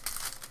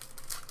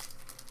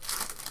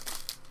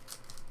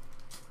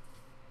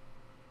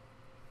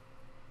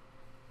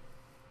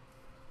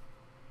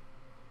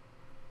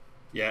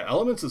 Yeah,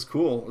 Elements is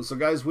cool. So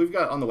guys, we've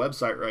got on the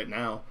website right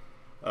now,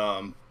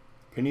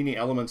 Panini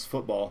Elements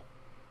Football.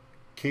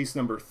 Case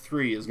number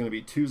 3 is going to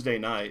be Tuesday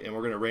night, and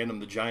we're going to random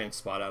the Giants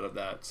spot out of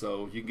that.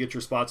 So you can get your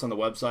spots on the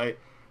website,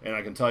 and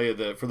I can tell you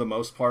that for the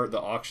most part,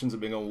 the auctions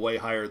have been going way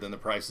higher than the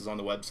prices on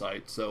the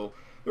website. So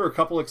there are a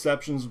couple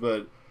exceptions,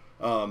 but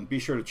be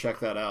sure to check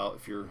that out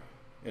if you're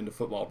into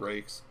football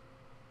breaks.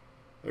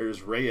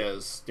 There's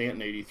Reyes,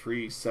 Stanton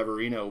 83,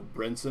 Severino,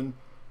 Brinson,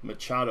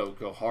 Machado,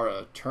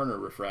 Gohara, Turner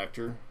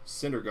Refractor,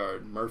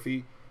 Syndergaard,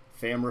 Murphy,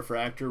 Pham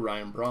Refractor,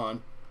 Ryan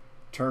Braun,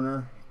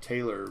 Turner,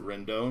 Taylor,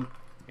 Rendon,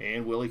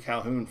 and Willie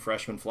Calhoun,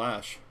 Freshman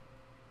Flash.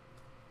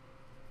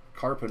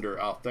 Carpenter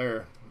out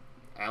there,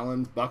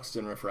 Allen,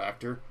 Buxton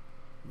Refractor,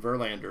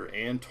 Verlander,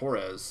 and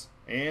Torres,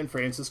 and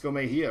Francisco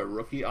Mejia,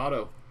 rookie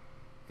auto,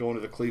 going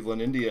to the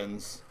Cleveland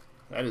Indians.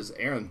 That is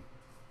Aaron.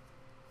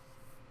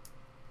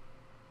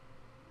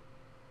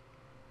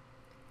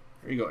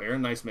 There you go,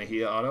 Aaron. Nice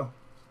Mejia auto.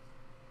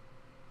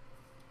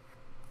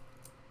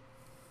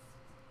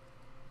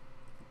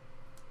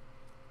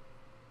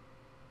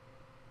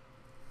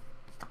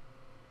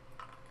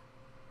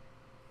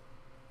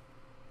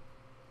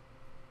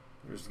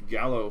 There's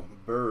Gallo,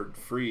 Bird,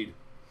 Freed,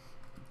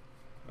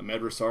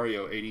 Ahmed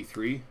Rosario,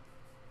 83,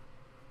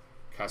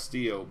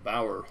 Castillo,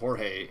 Bauer,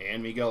 Jorge,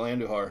 and Miguel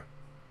Andujar.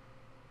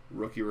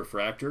 Rookie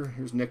refractor.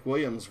 Here's Nick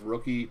Williams,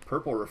 rookie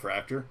purple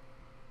refractor,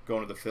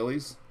 going to the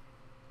Phillies.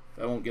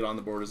 That won't get on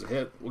the board as a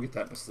hit. We'll get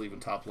that in a sleeve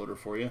and top loader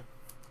for you.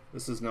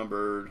 This is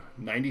numbered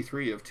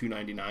 93 of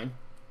 299.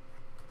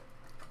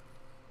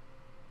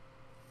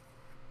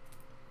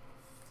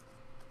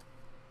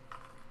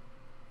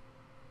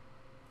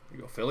 There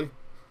you go, Philly.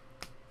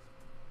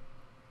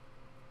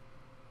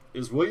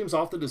 Is Williams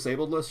off the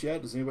disabled list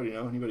yet? Does anybody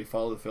know? Anybody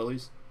follow the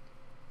Phillies?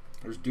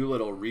 There's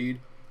Doolittle, Reed,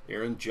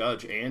 Aaron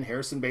Judge, and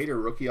Harrison Bader,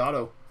 rookie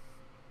auto.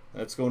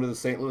 That's going to the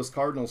St. Louis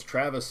Cardinals.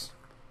 Travis.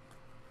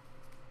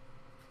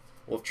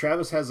 Well, if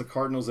Travis has the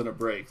Cardinals in a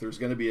break, there's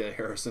going to be a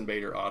Harrison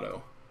Bader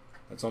auto.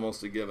 That's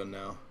almost a given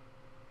now.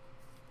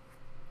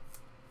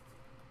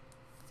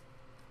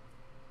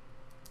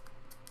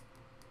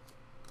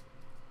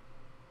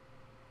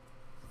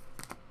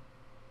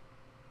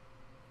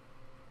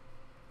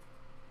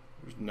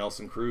 There's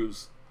Nelson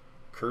Cruz,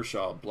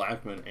 Kershaw,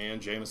 Blackman,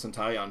 and Jamison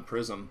Tyon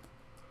Prism.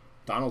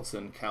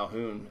 Donaldson,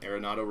 Calhoun,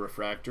 Arenado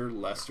Refractor,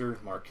 Lester,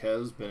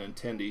 Marquez,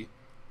 Benintendi,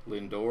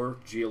 Lindor,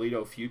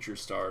 Giolito Future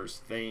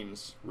Stars,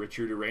 Thames,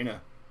 Richard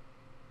Arena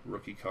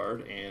rookie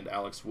card, and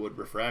Alex Wood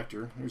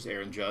Refractor. There's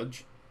Aaron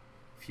Judge,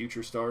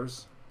 Future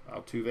Stars,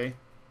 Altuve.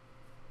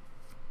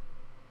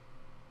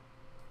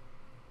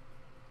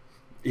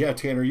 Yeah,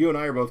 Tanner, you and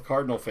I are both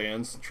Cardinal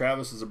fans.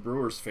 Travis is a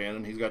Brewers fan,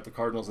 and he's got the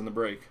Cardinals in the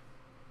break.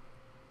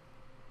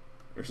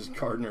 There's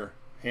Gardner,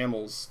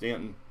 Hamels,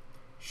 Stanton,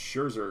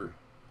 Scherzer.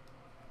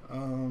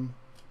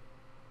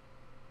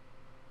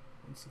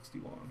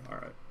 161. All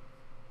right.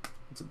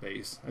 It's a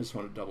base. I just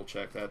want to double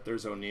check that.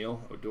 There's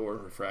O'Neill, Odor,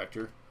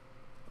 Refractor,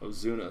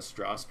 Ozuna,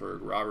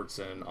 Strasburg,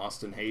 Robertson,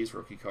 Austin Hayes,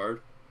 rookie card,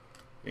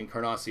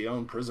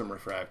 Encarnacion, Prism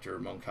Refractor,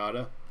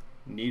 Moncada,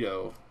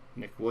 Nito,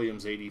 Nick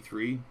Williams,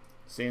 83,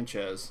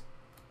 Sanchez.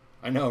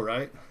 I know,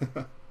 right?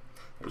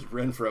 There's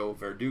Renfroe,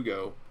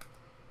 Verdugo,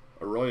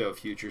 Arroyo,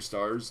 Future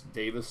Stars,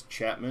 Davis,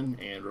 Chapman,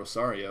 and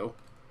Rosario.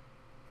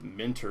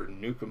 Minter,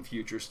 Newcomb,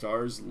 Future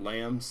Stars,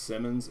 Lamb,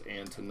 Simmons,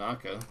 and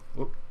Tanaka.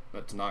 Whoop,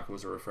 that Tanaka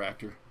was a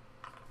refractor.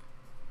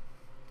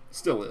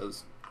 Still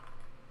is.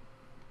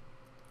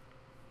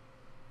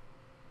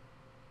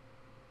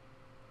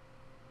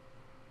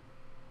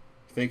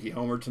 Think he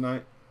homered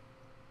tonight?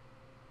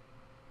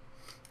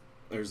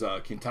 There's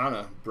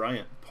Quintana,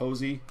 Bryant,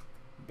 Posey,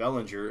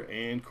 Bellinger,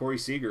 and Corey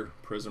Seager,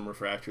 Prism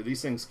Refractor.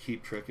 These things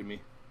keep tricking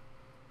me.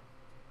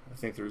 I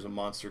think there's a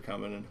monster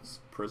coming, and it's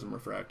Prism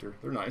Refractor.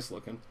 They're nice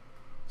looking.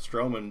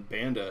 Stroman,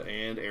 Banda,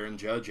 and Aaron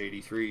Judge,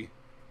 83.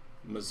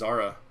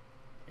 Mazzara,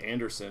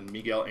 Anderson,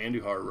 Miguel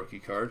Andujar, rookie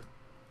card.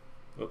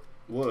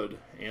 Wood,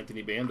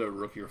 Anthony Banda,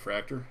 rookie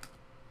refractor.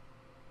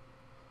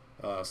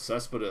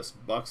 Cespedes,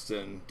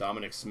 Buxton,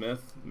 Dominic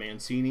Smith,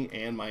 Mancini,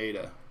 and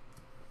Maeda.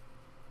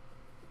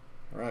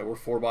 All right, we're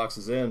 4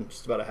 boxes in,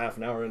 just about a half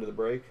an hour into the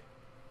break.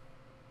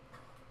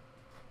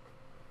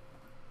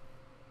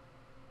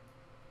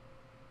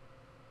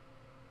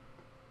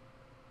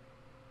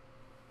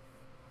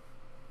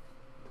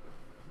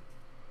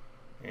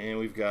 And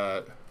we've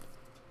got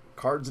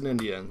Cards and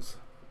Indians.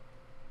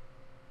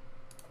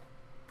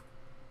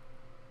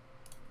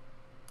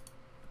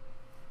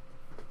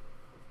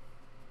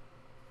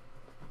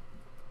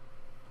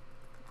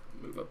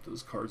 Move up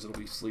those cards that'll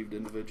be sleeved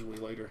individually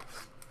later.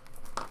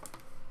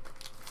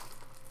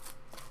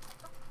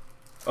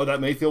 Oh,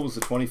 that Mayfield was a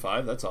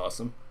 25? That's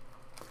awesome.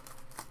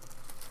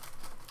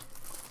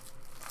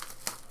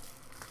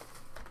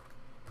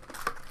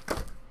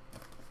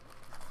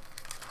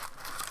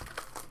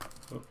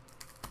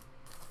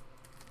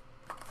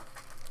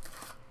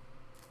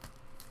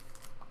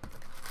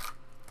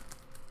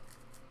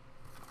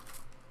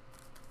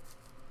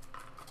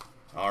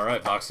 All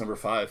right, box number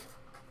 5.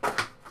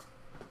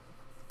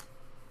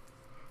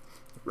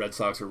 Red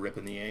Sox are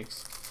ripping the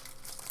Yanks.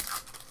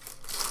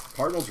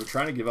 Cardinals were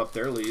trying to give up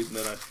their lead, and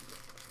then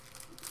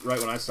right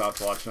when I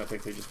stopped watching, I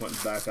think they just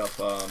went back up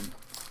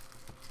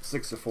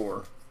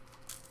 6-4.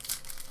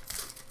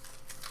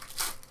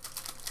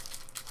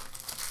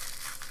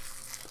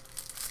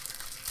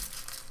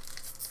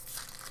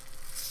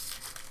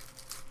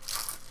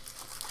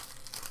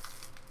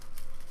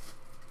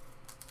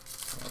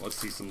 Let's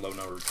see some low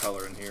number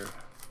color in here.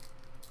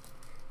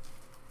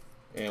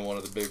 And one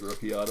of the big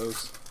rookie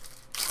autos.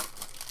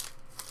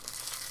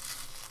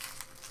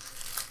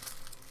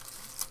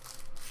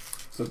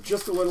 So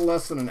just a little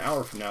less than an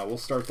hour from now, we'll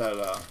start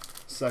that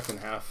second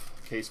half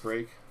case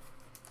break.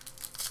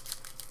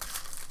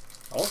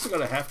 I also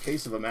got a half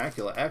case of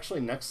Immaculate.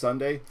 Actually, next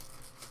Sunday,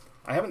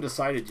 I haven't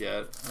decided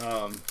yet.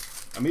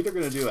 I'm either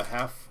going to do a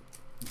half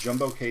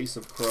jumbo case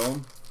of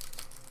Chrome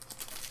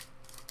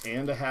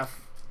and a half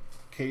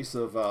case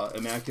of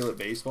Immaculate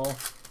Baseball,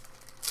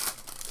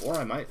 or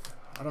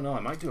I don't know, I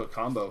might do a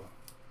combo.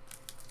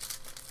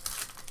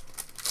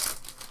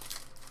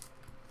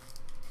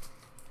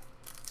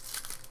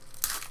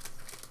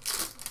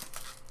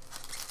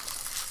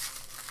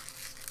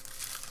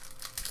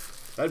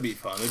 That'd be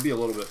fun. It'd be a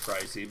little bit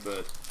pricey,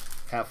 but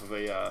half of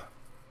a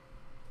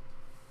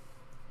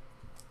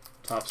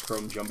Topps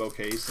Chrome jumbo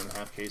case and a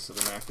half case of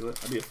Immaculate.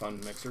 That'd be a fun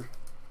mixer.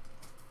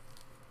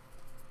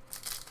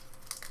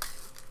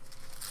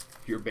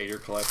 Your Bader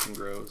collection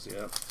grows,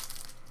 yeah.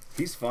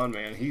 He's fun,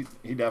 man. He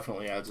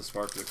definitely adds a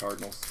spark to the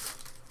Cardinals.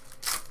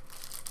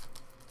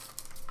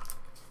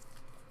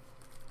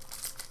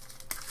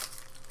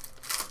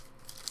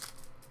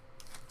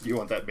 You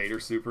want that Bader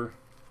Super?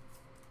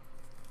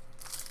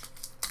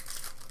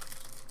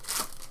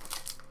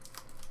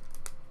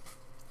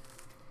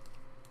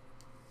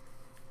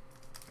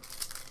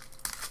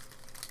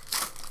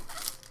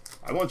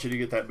 I want you to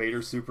get that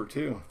Bader Super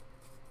too.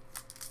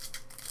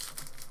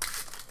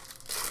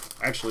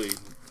 Actually,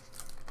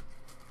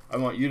 I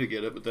want you to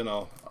get it, but then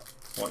I'll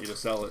want you to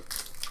sell it.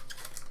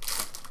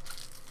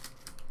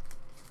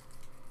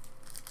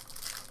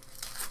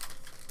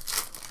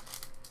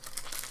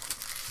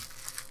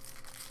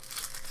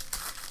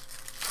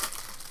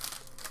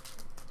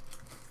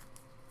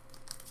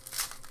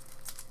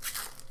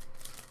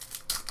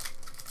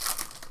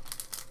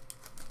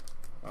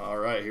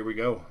 here we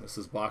go. This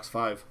is box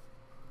 5.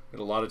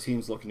 Got a lot of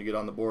teams looking to get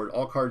on the board.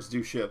 All cards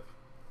do ship.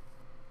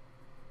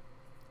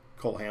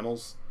 Cole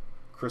Hamels,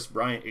 Chris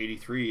Bryant,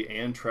 83,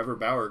 and Trevor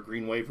Bauer,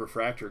 Green Wave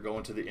Refractor,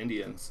 going to the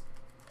Indians.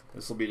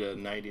 This will be to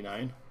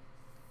 99.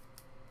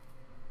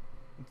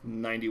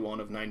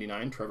 91 of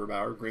 99, Trevor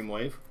Bauer, Green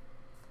Wave.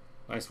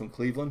 Nice one,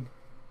 Cleveland.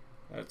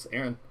 That's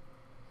Aaron.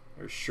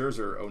 There's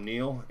Scherzer,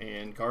 O'Neill,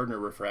 and Gardner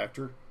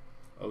Refractor.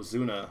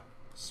 Ozuna,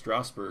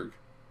 Strasburg.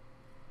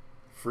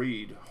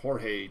 Fried,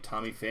 Jorge,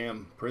 Tommy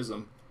Pham,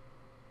 Prism.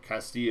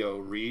 Castillo,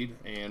 Reed,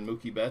 and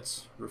Mookie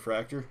Betts,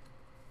 Refractor.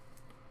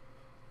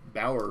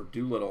 Bauer,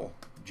 Doolittle,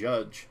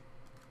 Judge.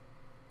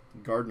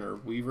 Gardner,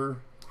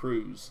 Weaver,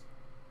 Cruz.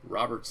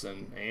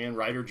 Robertson, and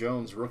Ryder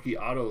Jones, rookie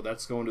auto.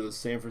 That's going to the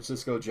San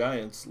Francisco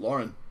Giants.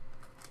 Lauren.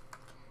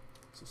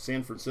 So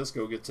San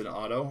Francisco gets an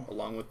auto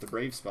along with the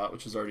Brave spot,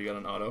 which has already got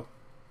an auto.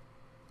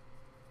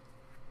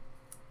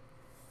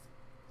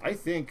 I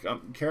think,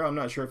 Kara, I'm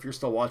not sure if you're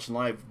still watching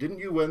live. Didn't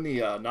you win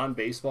the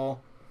non-baseball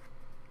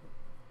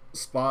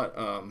spot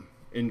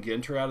in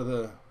Ginter out of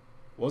the...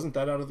 Wasn't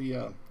that out of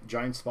the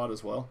Giants spot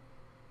as well?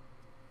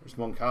 There's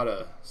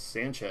Moncada,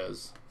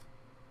 Sanchez.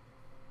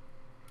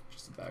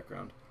 Just the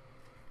background.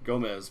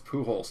 Gomez,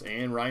 Pujols,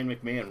 and Ryan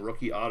McMahon,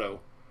 rookie auto.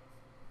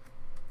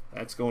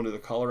 That's going to the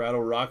Colorado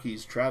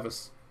Rockies.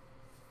 Travis.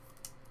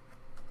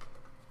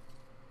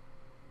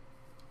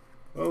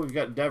 Well, we've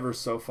got Devers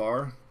so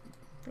far.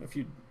 Got a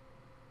few...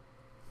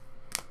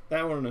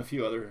 That one and a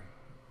few other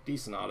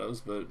decent autos,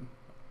 but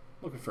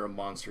looking for a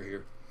monster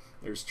here.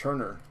 There's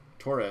Turner,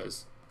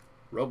 Torres,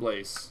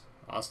 Robles,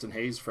 Austin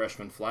Hayes,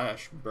 freshman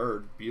flash,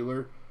 Bird,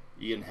 Bueller,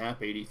 Ian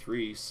Happ,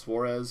 83,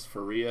 Suarez,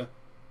 Faria,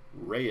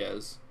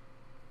 Reyes,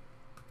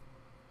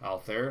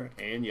 Althair,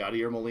 and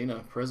Yadier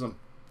Molina, Prism.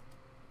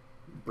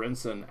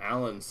 Brinson,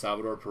 Allen,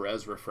 Salvador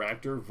Perez,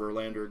 Refractor,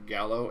 Verlander,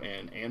 Gallo,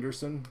 and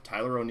Anderson.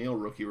 Tyler O'Neill,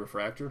 rookie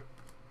Refractor.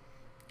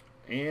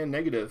 And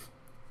negative.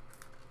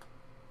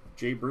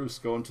 Jay Bruce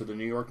going to the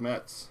New York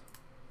Mets.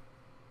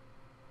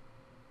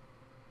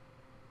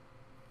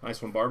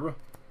 Nice one, Barbara.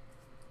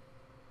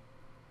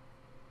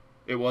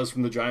 It was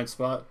from the Giants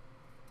spot.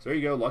 So there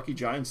you go, lucky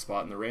Giants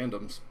spot in the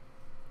randoms.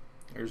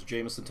 There's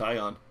Jameson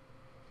Taillon.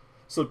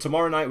 So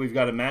tomorrow night we've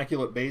got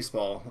Immaculate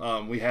Baseball.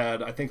 We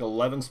had, I think,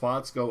 11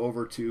 spots go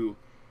over to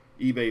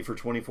eBay for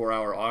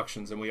 24-hour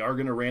auctions, and we are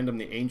going to random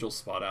the Angels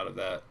spot out of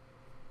that.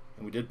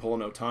 And we did pull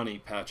an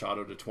Ohtani patch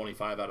auto to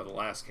 25 out of the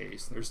last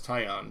case. There's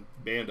Taillon,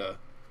 Banda,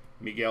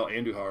 Miguel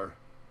Andujar,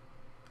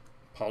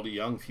 Paul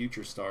DeYoung,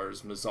 Future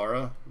Stars,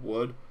 Mazzara,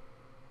 Wood,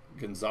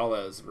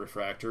 Gonzalez,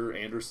 Refractor,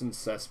 Anderson,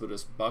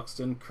 Cespedes,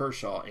 Buxton,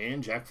 Kershaw,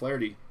 and Jack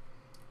Flaherty,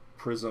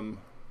 Prism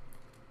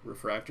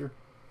Refractor.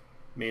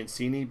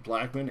 Mancini,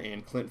 Blackman,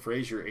 and Clint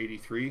Frazier,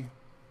 83.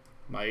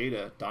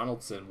 Maeda,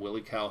 Donaldson, Willie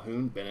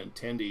Calhoun,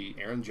 Benintendi,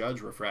 Aaron Judge,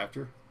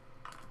 Refractor.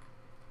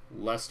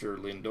 Lester,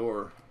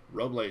 Lindor,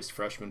 Robles,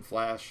 freshman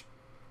flash,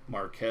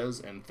 Marquez,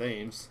 and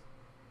Thames.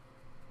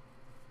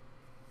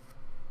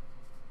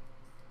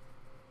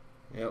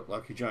 Yep,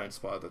 lucky Giant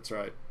spot, that's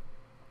right.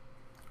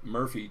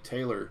 Murphy,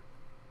 Taylor,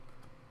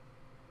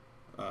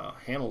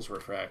 Hamels,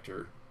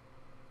 Refractor.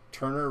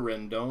 Turner,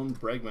 Rendon,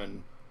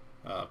 Bregman,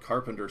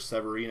 Carpenter,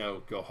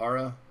 Severino,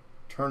 Gohara,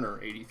 Turner,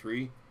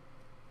 83.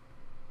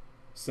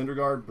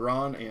 Syndergaard,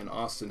 Braun, and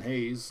Austin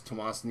Hayes,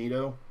 Tomas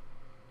Nido,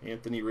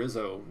 Anthony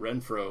Rizzo,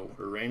 Renfroe,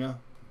 Urena,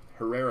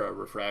 Herrera,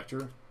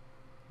 Refractor.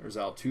 There's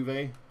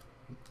Altuve,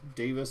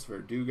 Davis,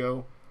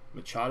 Verdugo,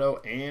 Machado,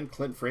 and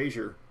Clint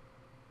Frazier,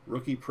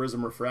 rookie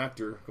Prism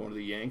Refractor, going to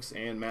the Yanks,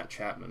 and Matt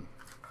Chapman.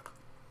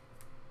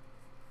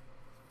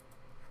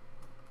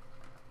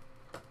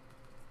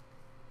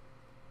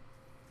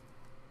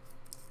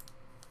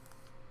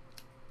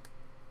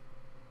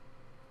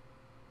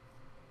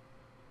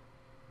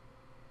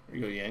 There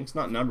you go, Yanks.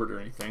 Not numbered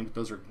or anything, but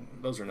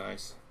those are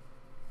nice.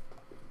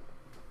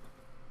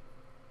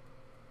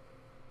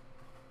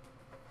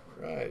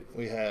 Right,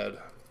 we had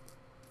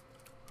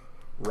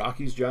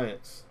Rockies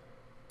Giants.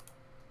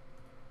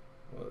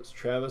 Well, it's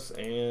Travis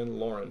and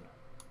Lauren.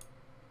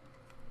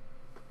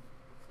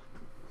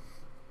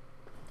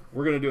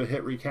 We're going to do a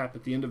hit recap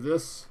at the end of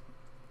this.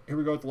 Here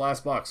we go with the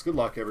last box. Good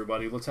luck,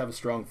 everybody. Let's have a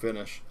strong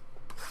finish.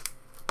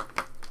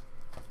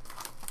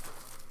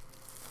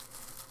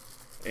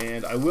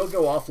 And I will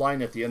go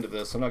offline at the end of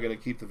this. I'm not going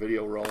to keep the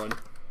video rolling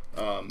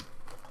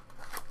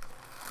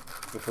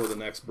before the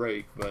next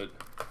break, but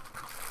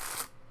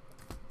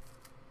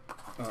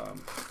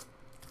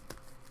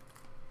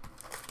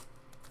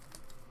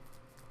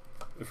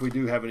if we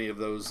do have any of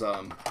those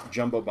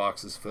jumbo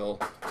boxes fill,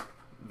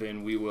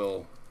 then we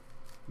will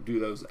do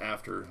those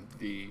after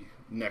the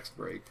next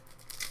break.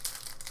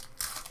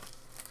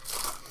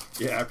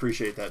 Yeah, I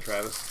appreciate that,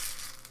 Travis.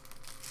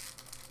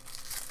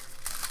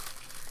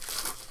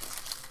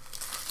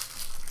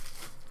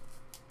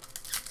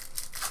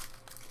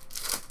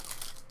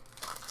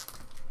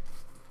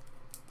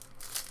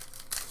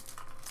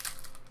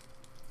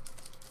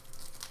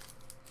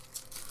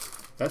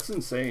 That's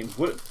insane.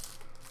 What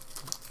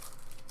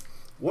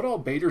all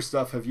Bader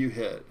stuff have you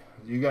hit?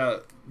 You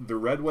got the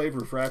Red Wave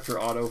Refractor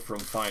Auto from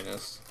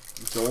Finest.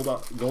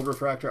 Gold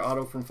refractor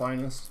auto from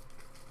Finest.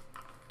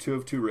 2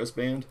 of 2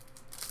 wristband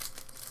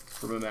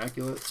from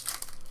Immaculate.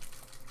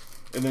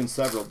 And then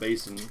several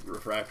base and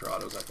refractor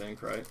autos, I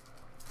think, right?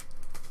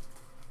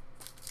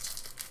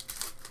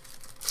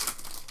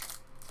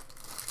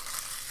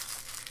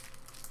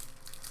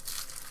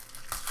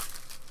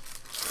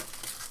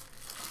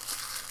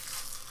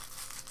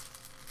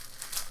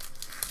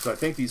 So I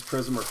think these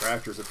Prism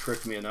refractors have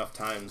tricked me enough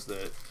times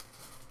that,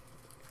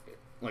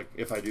 like,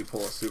 if I do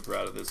pull a super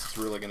out of this, it's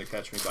really going to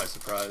catch me by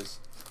surprise.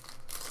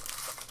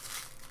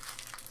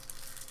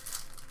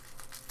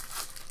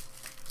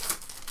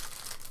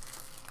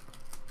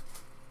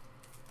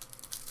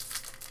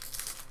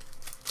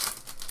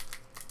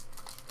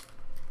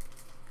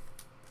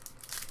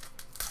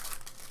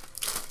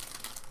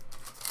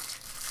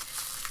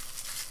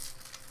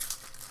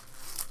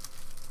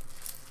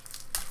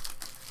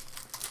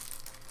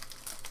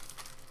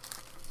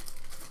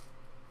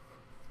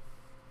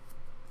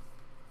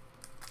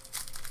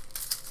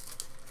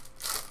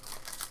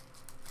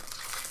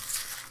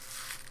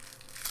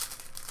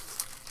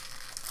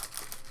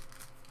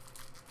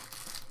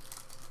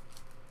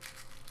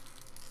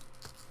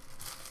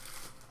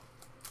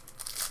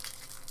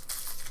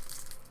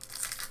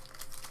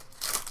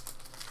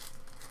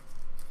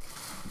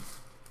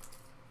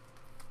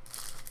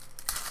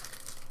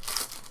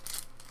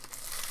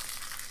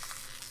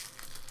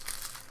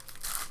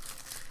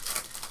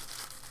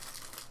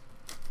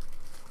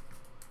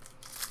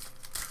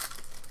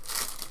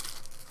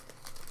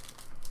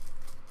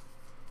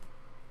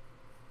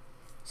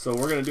 So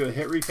we're going to do a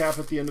hit recap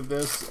at the end of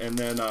this, and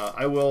then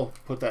I will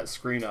put that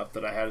screen up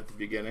that I had at the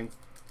beginning.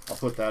 I'll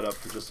put that up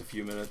for just a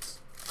few minutes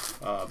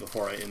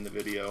before I end the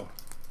video.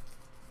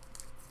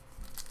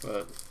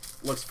 But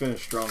let's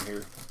finish strong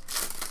here.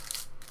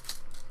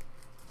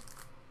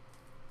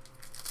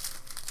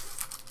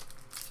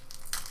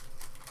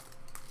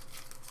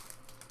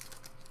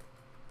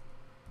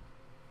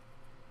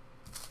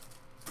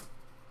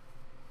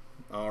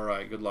 All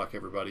right, good luck,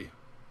 everybody.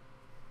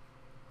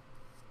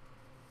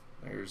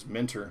 There's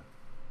Minter,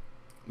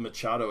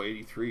 Machado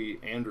 83,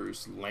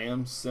 Andrews,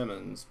 Lamb,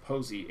 Simmons,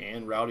 Posey,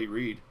 and Rowdy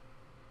Reed.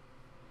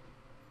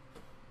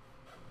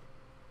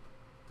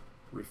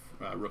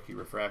 Rookie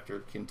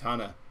refractor,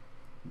 Quintana,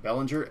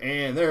 Bellinger,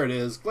 and there it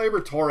is,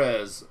 Gleyber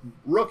Torres,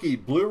 rookie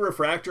blue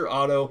refractor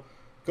auto,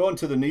 going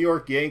to the New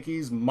York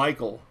Yankees,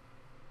 Michael.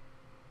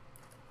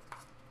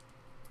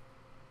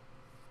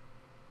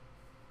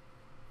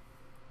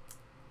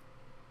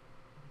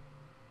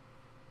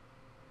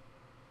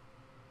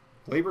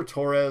 Gleyber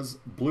Torres,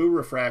 blue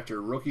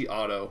refractor, rookie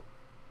auto,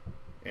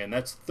 and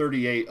that's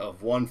 38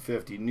 of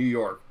 150, New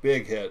York,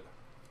 big hit.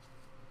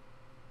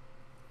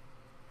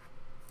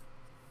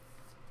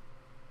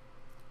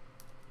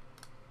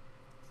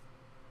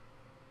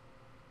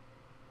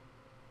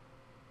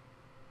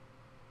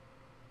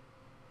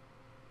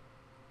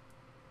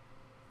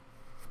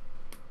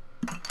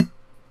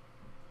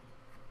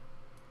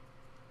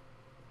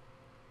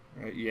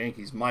 All right,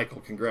 Yankees,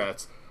 Michael,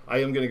 congrats. I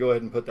am going to go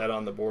ahead and put that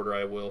on the border.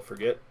 I will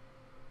forget.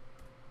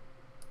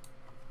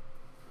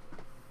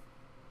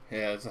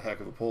 Yeah, it's a heck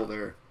of a pull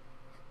there.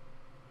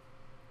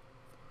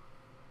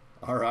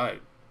 All right.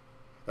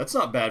 That's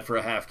not bad for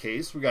a half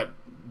case. We got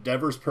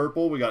Devers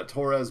purple. We got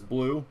Torres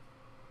blue.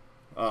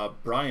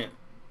 Bryant,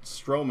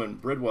 Stroman,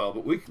 Bridwell.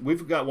 But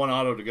we've got one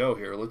auto to go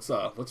here.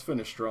 Let's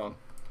finish strong.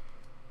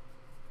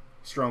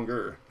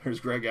 Stronger. Here's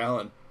Greg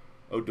Allen,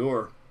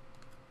 Odor,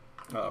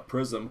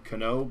 Prism,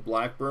 Cano,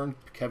 Blackburn,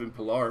 Kevin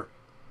Pillar,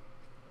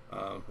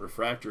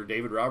 refractor,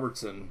 David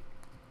Robertson,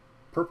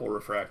 purple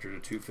refractor to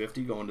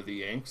 250 going to the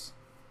Yanks.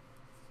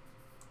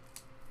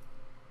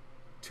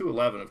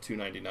 211 of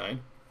 299.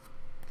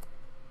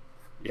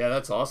 Yeah,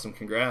 that's awesome.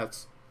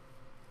 Congrats.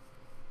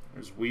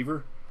 There's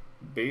Weaver,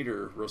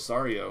 Bader,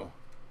 Rosario,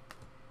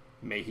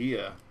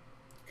 Mejia,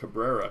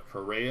 Cabrera,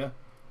 Correa,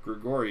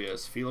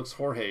 Gregorius, Felix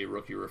Jorge,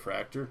 rookie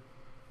refractor,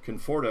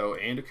 Conforto,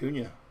 and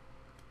Acuna.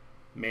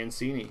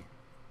 Mancini,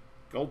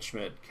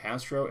 Goldschmidt,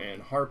 Castro,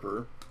 and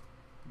Harper.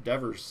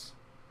 Devers,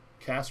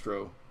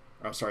 Castro,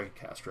 I'm sorry,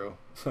 Castro,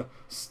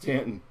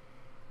 Stanton,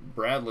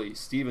 Bradley,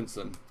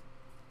 Stevenson,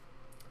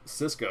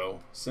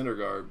 Cisco,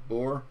 Syndergaard,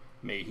 Bohr,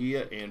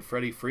 Mejia, and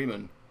Freddie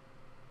Freeman,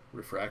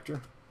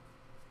 refractor.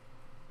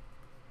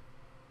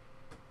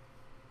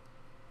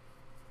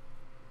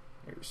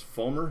 There's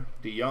Fulmer,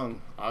 DeYoung,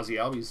 Ozzie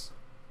Albies,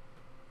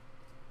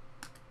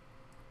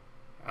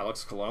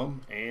 Alex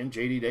Colomb, and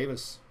J.D.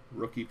 Davis,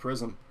 rookie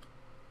prism.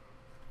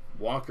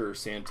 Walker,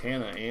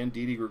 Santana, and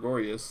Didi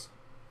Gregorius.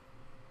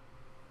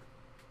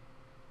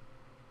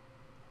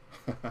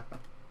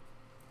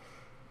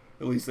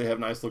 At least they have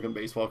nice looking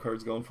baseball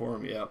cards going for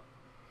them. Yeah.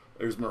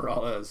 There's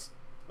Morales,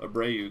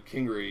 Abreu,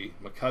 Kingery,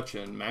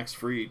 McCutchen, Max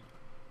Fried,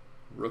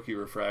 rookie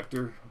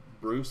refractor,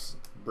 Bruce,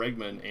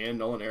 Bregman, and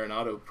Nolan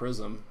Arenado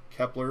prism,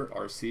 Kepler,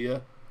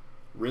 Arcia,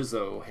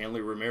 Rizzo, Hanley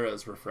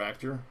Ramirez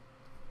refractor,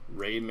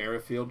 Ray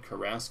Merrifield,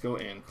 Carrasco,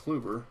 and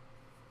Kluber.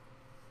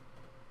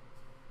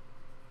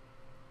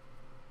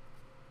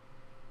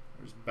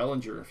 There's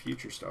Bellinger,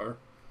 future star.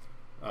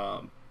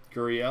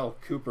 Gurriel,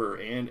 Cooper,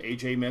 and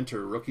AJ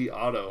Minter, rookie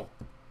auto,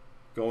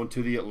 going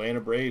to the Atlanta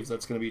Braves.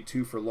 That's going to be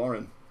 2 for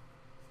Lauren.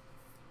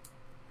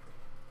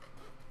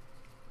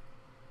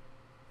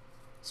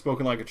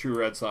 Spoken like a true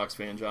Red Sox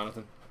fan,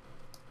 Jonathan.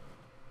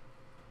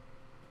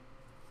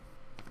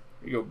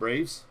 There you go,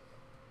 Braves.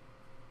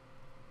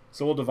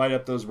 So we'll divide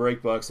up those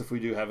break bucks if we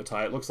do have a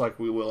tie. It looks like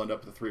we will end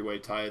up with a 3-way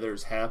tie.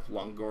 There's Happ,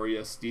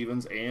 Longoria,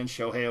 Stevens, and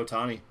Shohei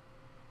Ohtani.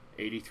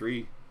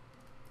 83.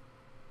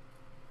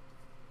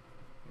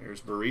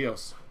 There's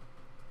Barrios.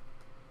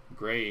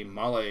 Gray,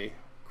 Male,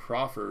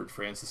 Crawford,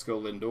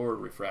 Francisco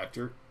Lindor,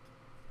 refractor.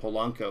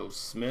 Polanco,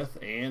 Smith,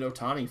 and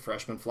Ohtani,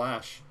 freshman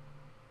flash.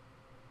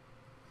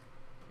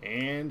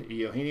 And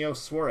Eugenio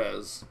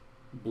Suarez,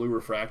 blue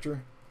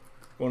refractor.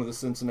 Going to the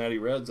Cincinnati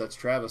Reds, that's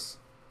Travis.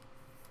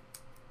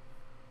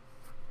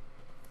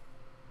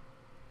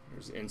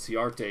 There's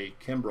Enciarte,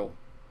 Kimbrel,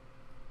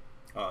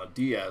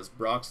 Diaz,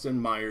 Broxton,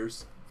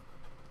 Myers,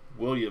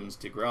 Williams,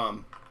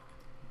 DeGrom,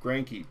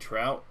 Greinke,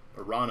 Trout,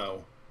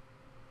 Arano,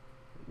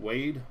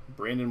 Wade,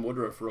 Brandon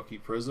Woodruff, rookie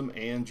prism,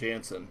 and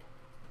Jansen.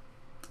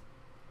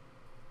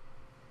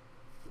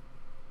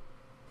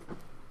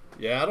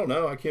 Yeah, I don't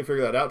know. I can't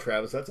figure that out,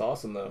 Travis. That's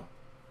awesome, though.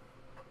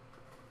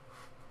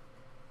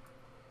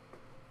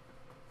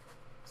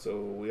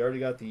 So we already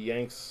got the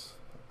Yanks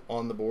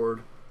on the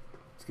board.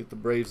 Let's get the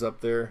Braves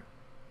up there.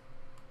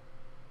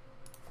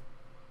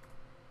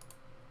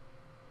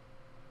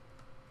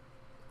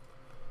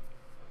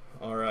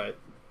 All right.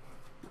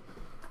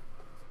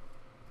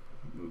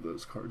 Move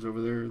those cards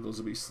over there. Those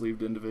will be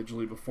sleeved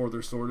individually before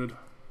they're sorted.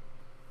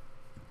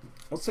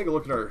 Let's take a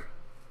look at our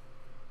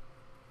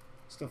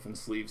stuff in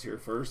sleeves here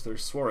first.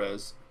 There's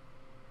Suarez,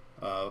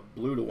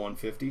 blue to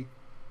 150.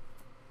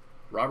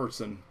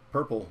 Robertson,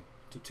 purple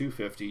to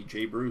 250.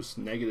 Jay Bruce,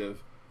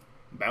 negative.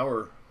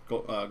 Bauer,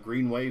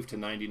 green wave to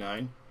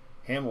 99.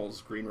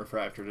 Hamels, green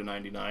refractor to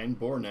 99.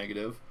 Bohr,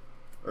 negative.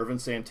 Irvin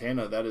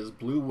Santana, that is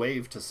blue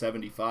wave to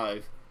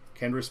 75.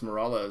 Kendrys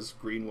Morales,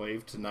 green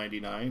wave to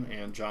 99.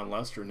 And John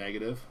Lester,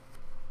 negative.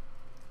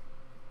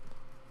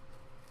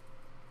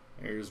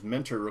 There's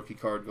Minter, rookie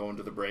card going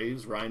to the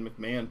Braves. Ryan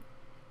McMahon,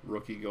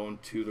 rookie going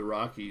to the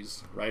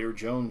Rockies. Ryder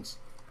Jones,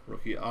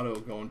 rookie auto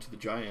going to the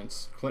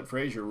Giants. Clint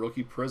Frazier,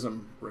 rookie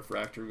prism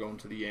refractor going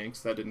to the Yanks.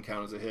 That didn't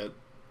count as a hit.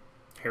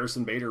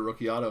 Harrison Bader,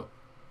 rookie auto.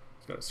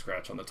 He's got a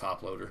scratch on the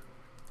top loader.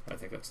 I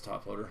think that's a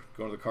top loader.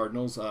 Going to the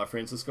Cardinals.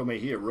 Francisco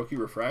Mejia, rookie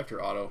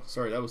refractor auto.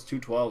 Sorry, that was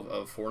 212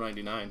 of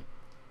 499.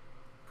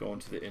 Going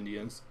to the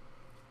Indians.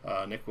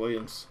 Nick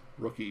Williams,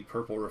 rookie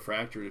purple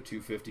refractor to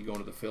 250 going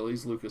to the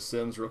Phillies. Lucas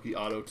Sims, rookie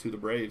auto to the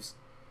Braves.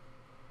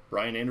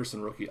 Brian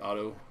Anderson, rookie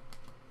auto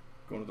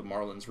going to the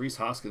Marlins. Rhys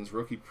Hoskins,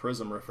 rookie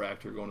prism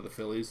refractor going to the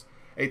Phillies.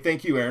 Hey,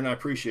 thank you, Aaron. I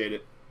appreciate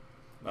it.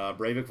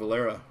 Breivik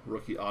Valera,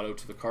 rookie auto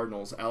to the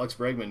Cardinals. Alex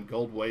Bregman,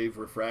 gold wave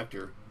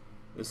refractor.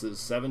 This is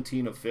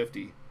 17 of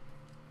 50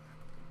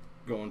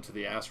 going to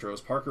the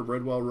Astros. Parker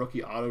Bridwell,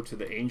 rookie auto to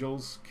the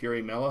Angels.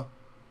 Kiri Mella,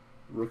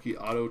 rookie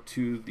auto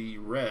to the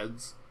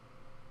Reds.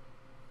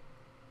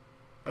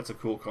 That's a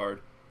cool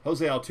card.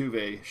 Jose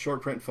Altuve,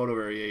 short print photo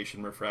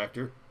variation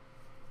refractor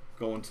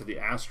going to the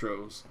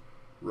Astros.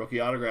 Rookie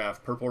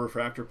autograph, purple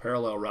refractor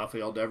parallel,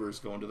 Rafael Devers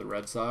going to the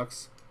Red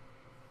Sox.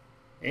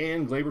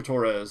 And Gleyber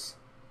Torres,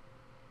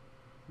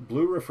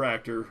 blue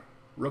refractor,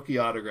 rookie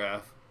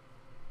autograph.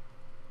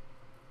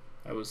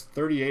 That was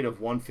 38 of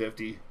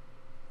 150.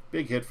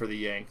 Big hit for the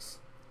Yanks.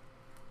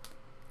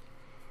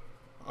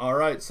 All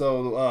right,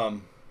 so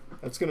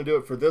that's going to do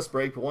it for this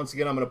break. But once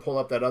again, I'm going to pull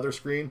up that other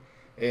screen,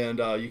 and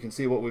you can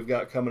see what we've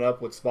got coming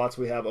up, what spots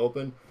we have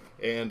open.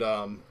 And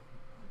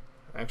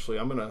actually,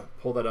 I'm going to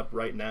pull that up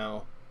right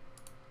now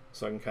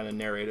so I can kind of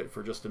narrate it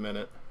for just a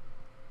minute.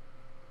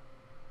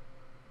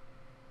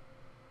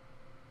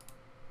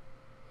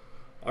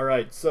 All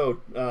right,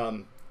 so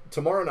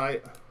tomorrow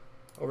night,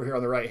 over here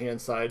on the right-hand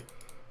side,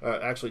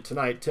 actually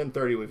tonight,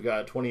 10:30, we've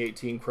got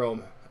 2018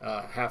 Chrome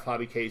half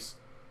hobby case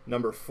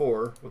number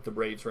 4 with the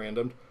Braves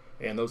randomed,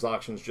 and those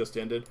auctions just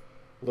ended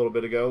a little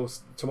bit ago.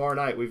 Tomorrow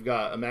night, we've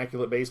got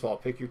Immaculate Baseball,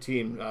 pick your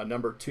team,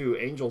 number 2,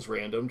 Angels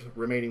randomed.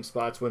 Remaining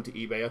spots went to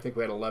eBay. I think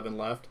we had 11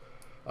 left.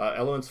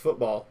 Elements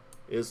Football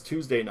is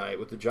Tuesday night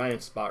with the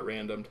Giants spot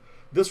randomed.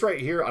 This right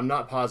here, I'm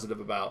not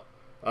positive about.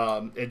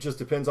 It just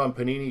depends on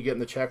Panini getting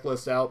the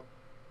checklist out.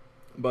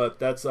 But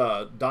that's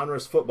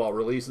Donruss Football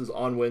releases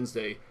on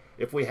Wednesday.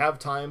 If we have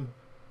time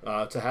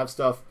to have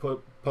stuff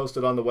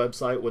posted on the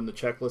website when the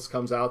checklist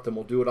comes out, then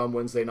we'll do it on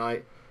Wednesday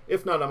night.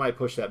 If not, I might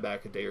push that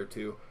back a day or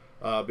two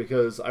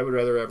because I would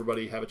rather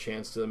everybody have a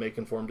chance to make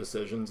informed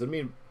decisions and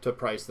me to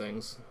price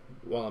things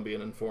while I'm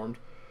being informed.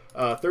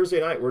 Thursday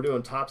night, we're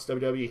doing Topps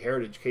WWE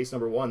Heritage case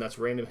number 1. That's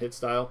random hit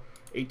style.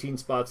 18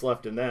 spots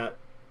left in that.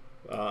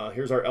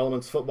 Here's our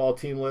Elements Football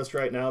team list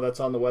right now. That's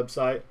on the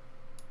website.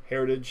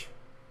 Heritage.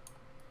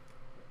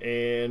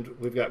 And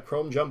we've got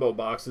Chrome Jumbo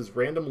boxes,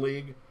 Random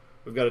League.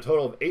 We've got a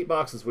total of 8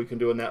 boxes we can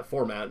do in that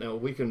format. Now,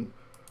 we can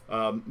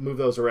move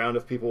those around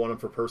if people want them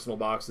for personal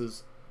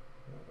boxes.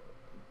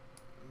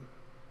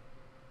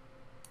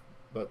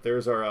 But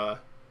there's our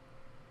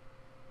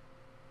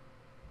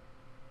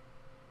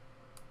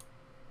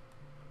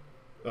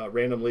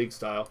random league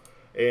style,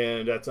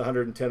 and that's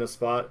 110 a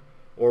spot.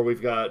 Or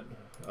we've got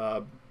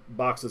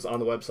boxes on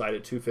the website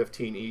at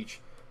 $215 each.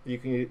 You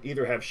can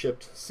either have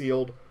shipped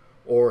sealed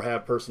or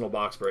have personal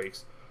box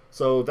breaks.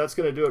 So that's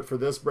going to do it for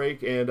this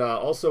break. And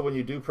also, when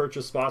you do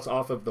purchase spots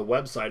off of the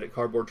website at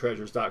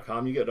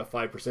cardboardtreasures.com, you get a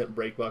 5%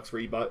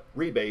 BreakBucks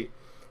rebate.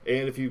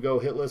 And if you go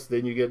hitless,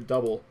 then you get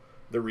double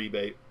the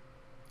rebate.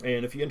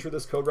 And if you enter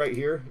this code right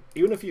here,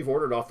 even if you've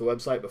ordered off the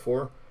website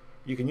before,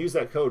 you can use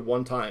that code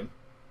one time.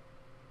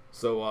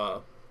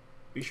 So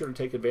be sure to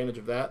take advantage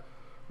of that.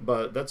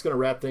 But that's going to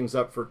wrap things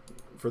up for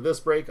this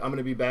break. I'm going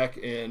to be back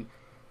in,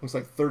 looks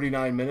like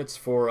 39 minutes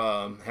for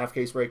half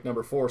case break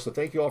number 4. So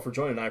thank you all for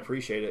joining. I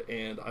appreciate it.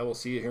 And I will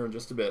see you here in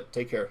just a bit.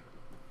 Take care.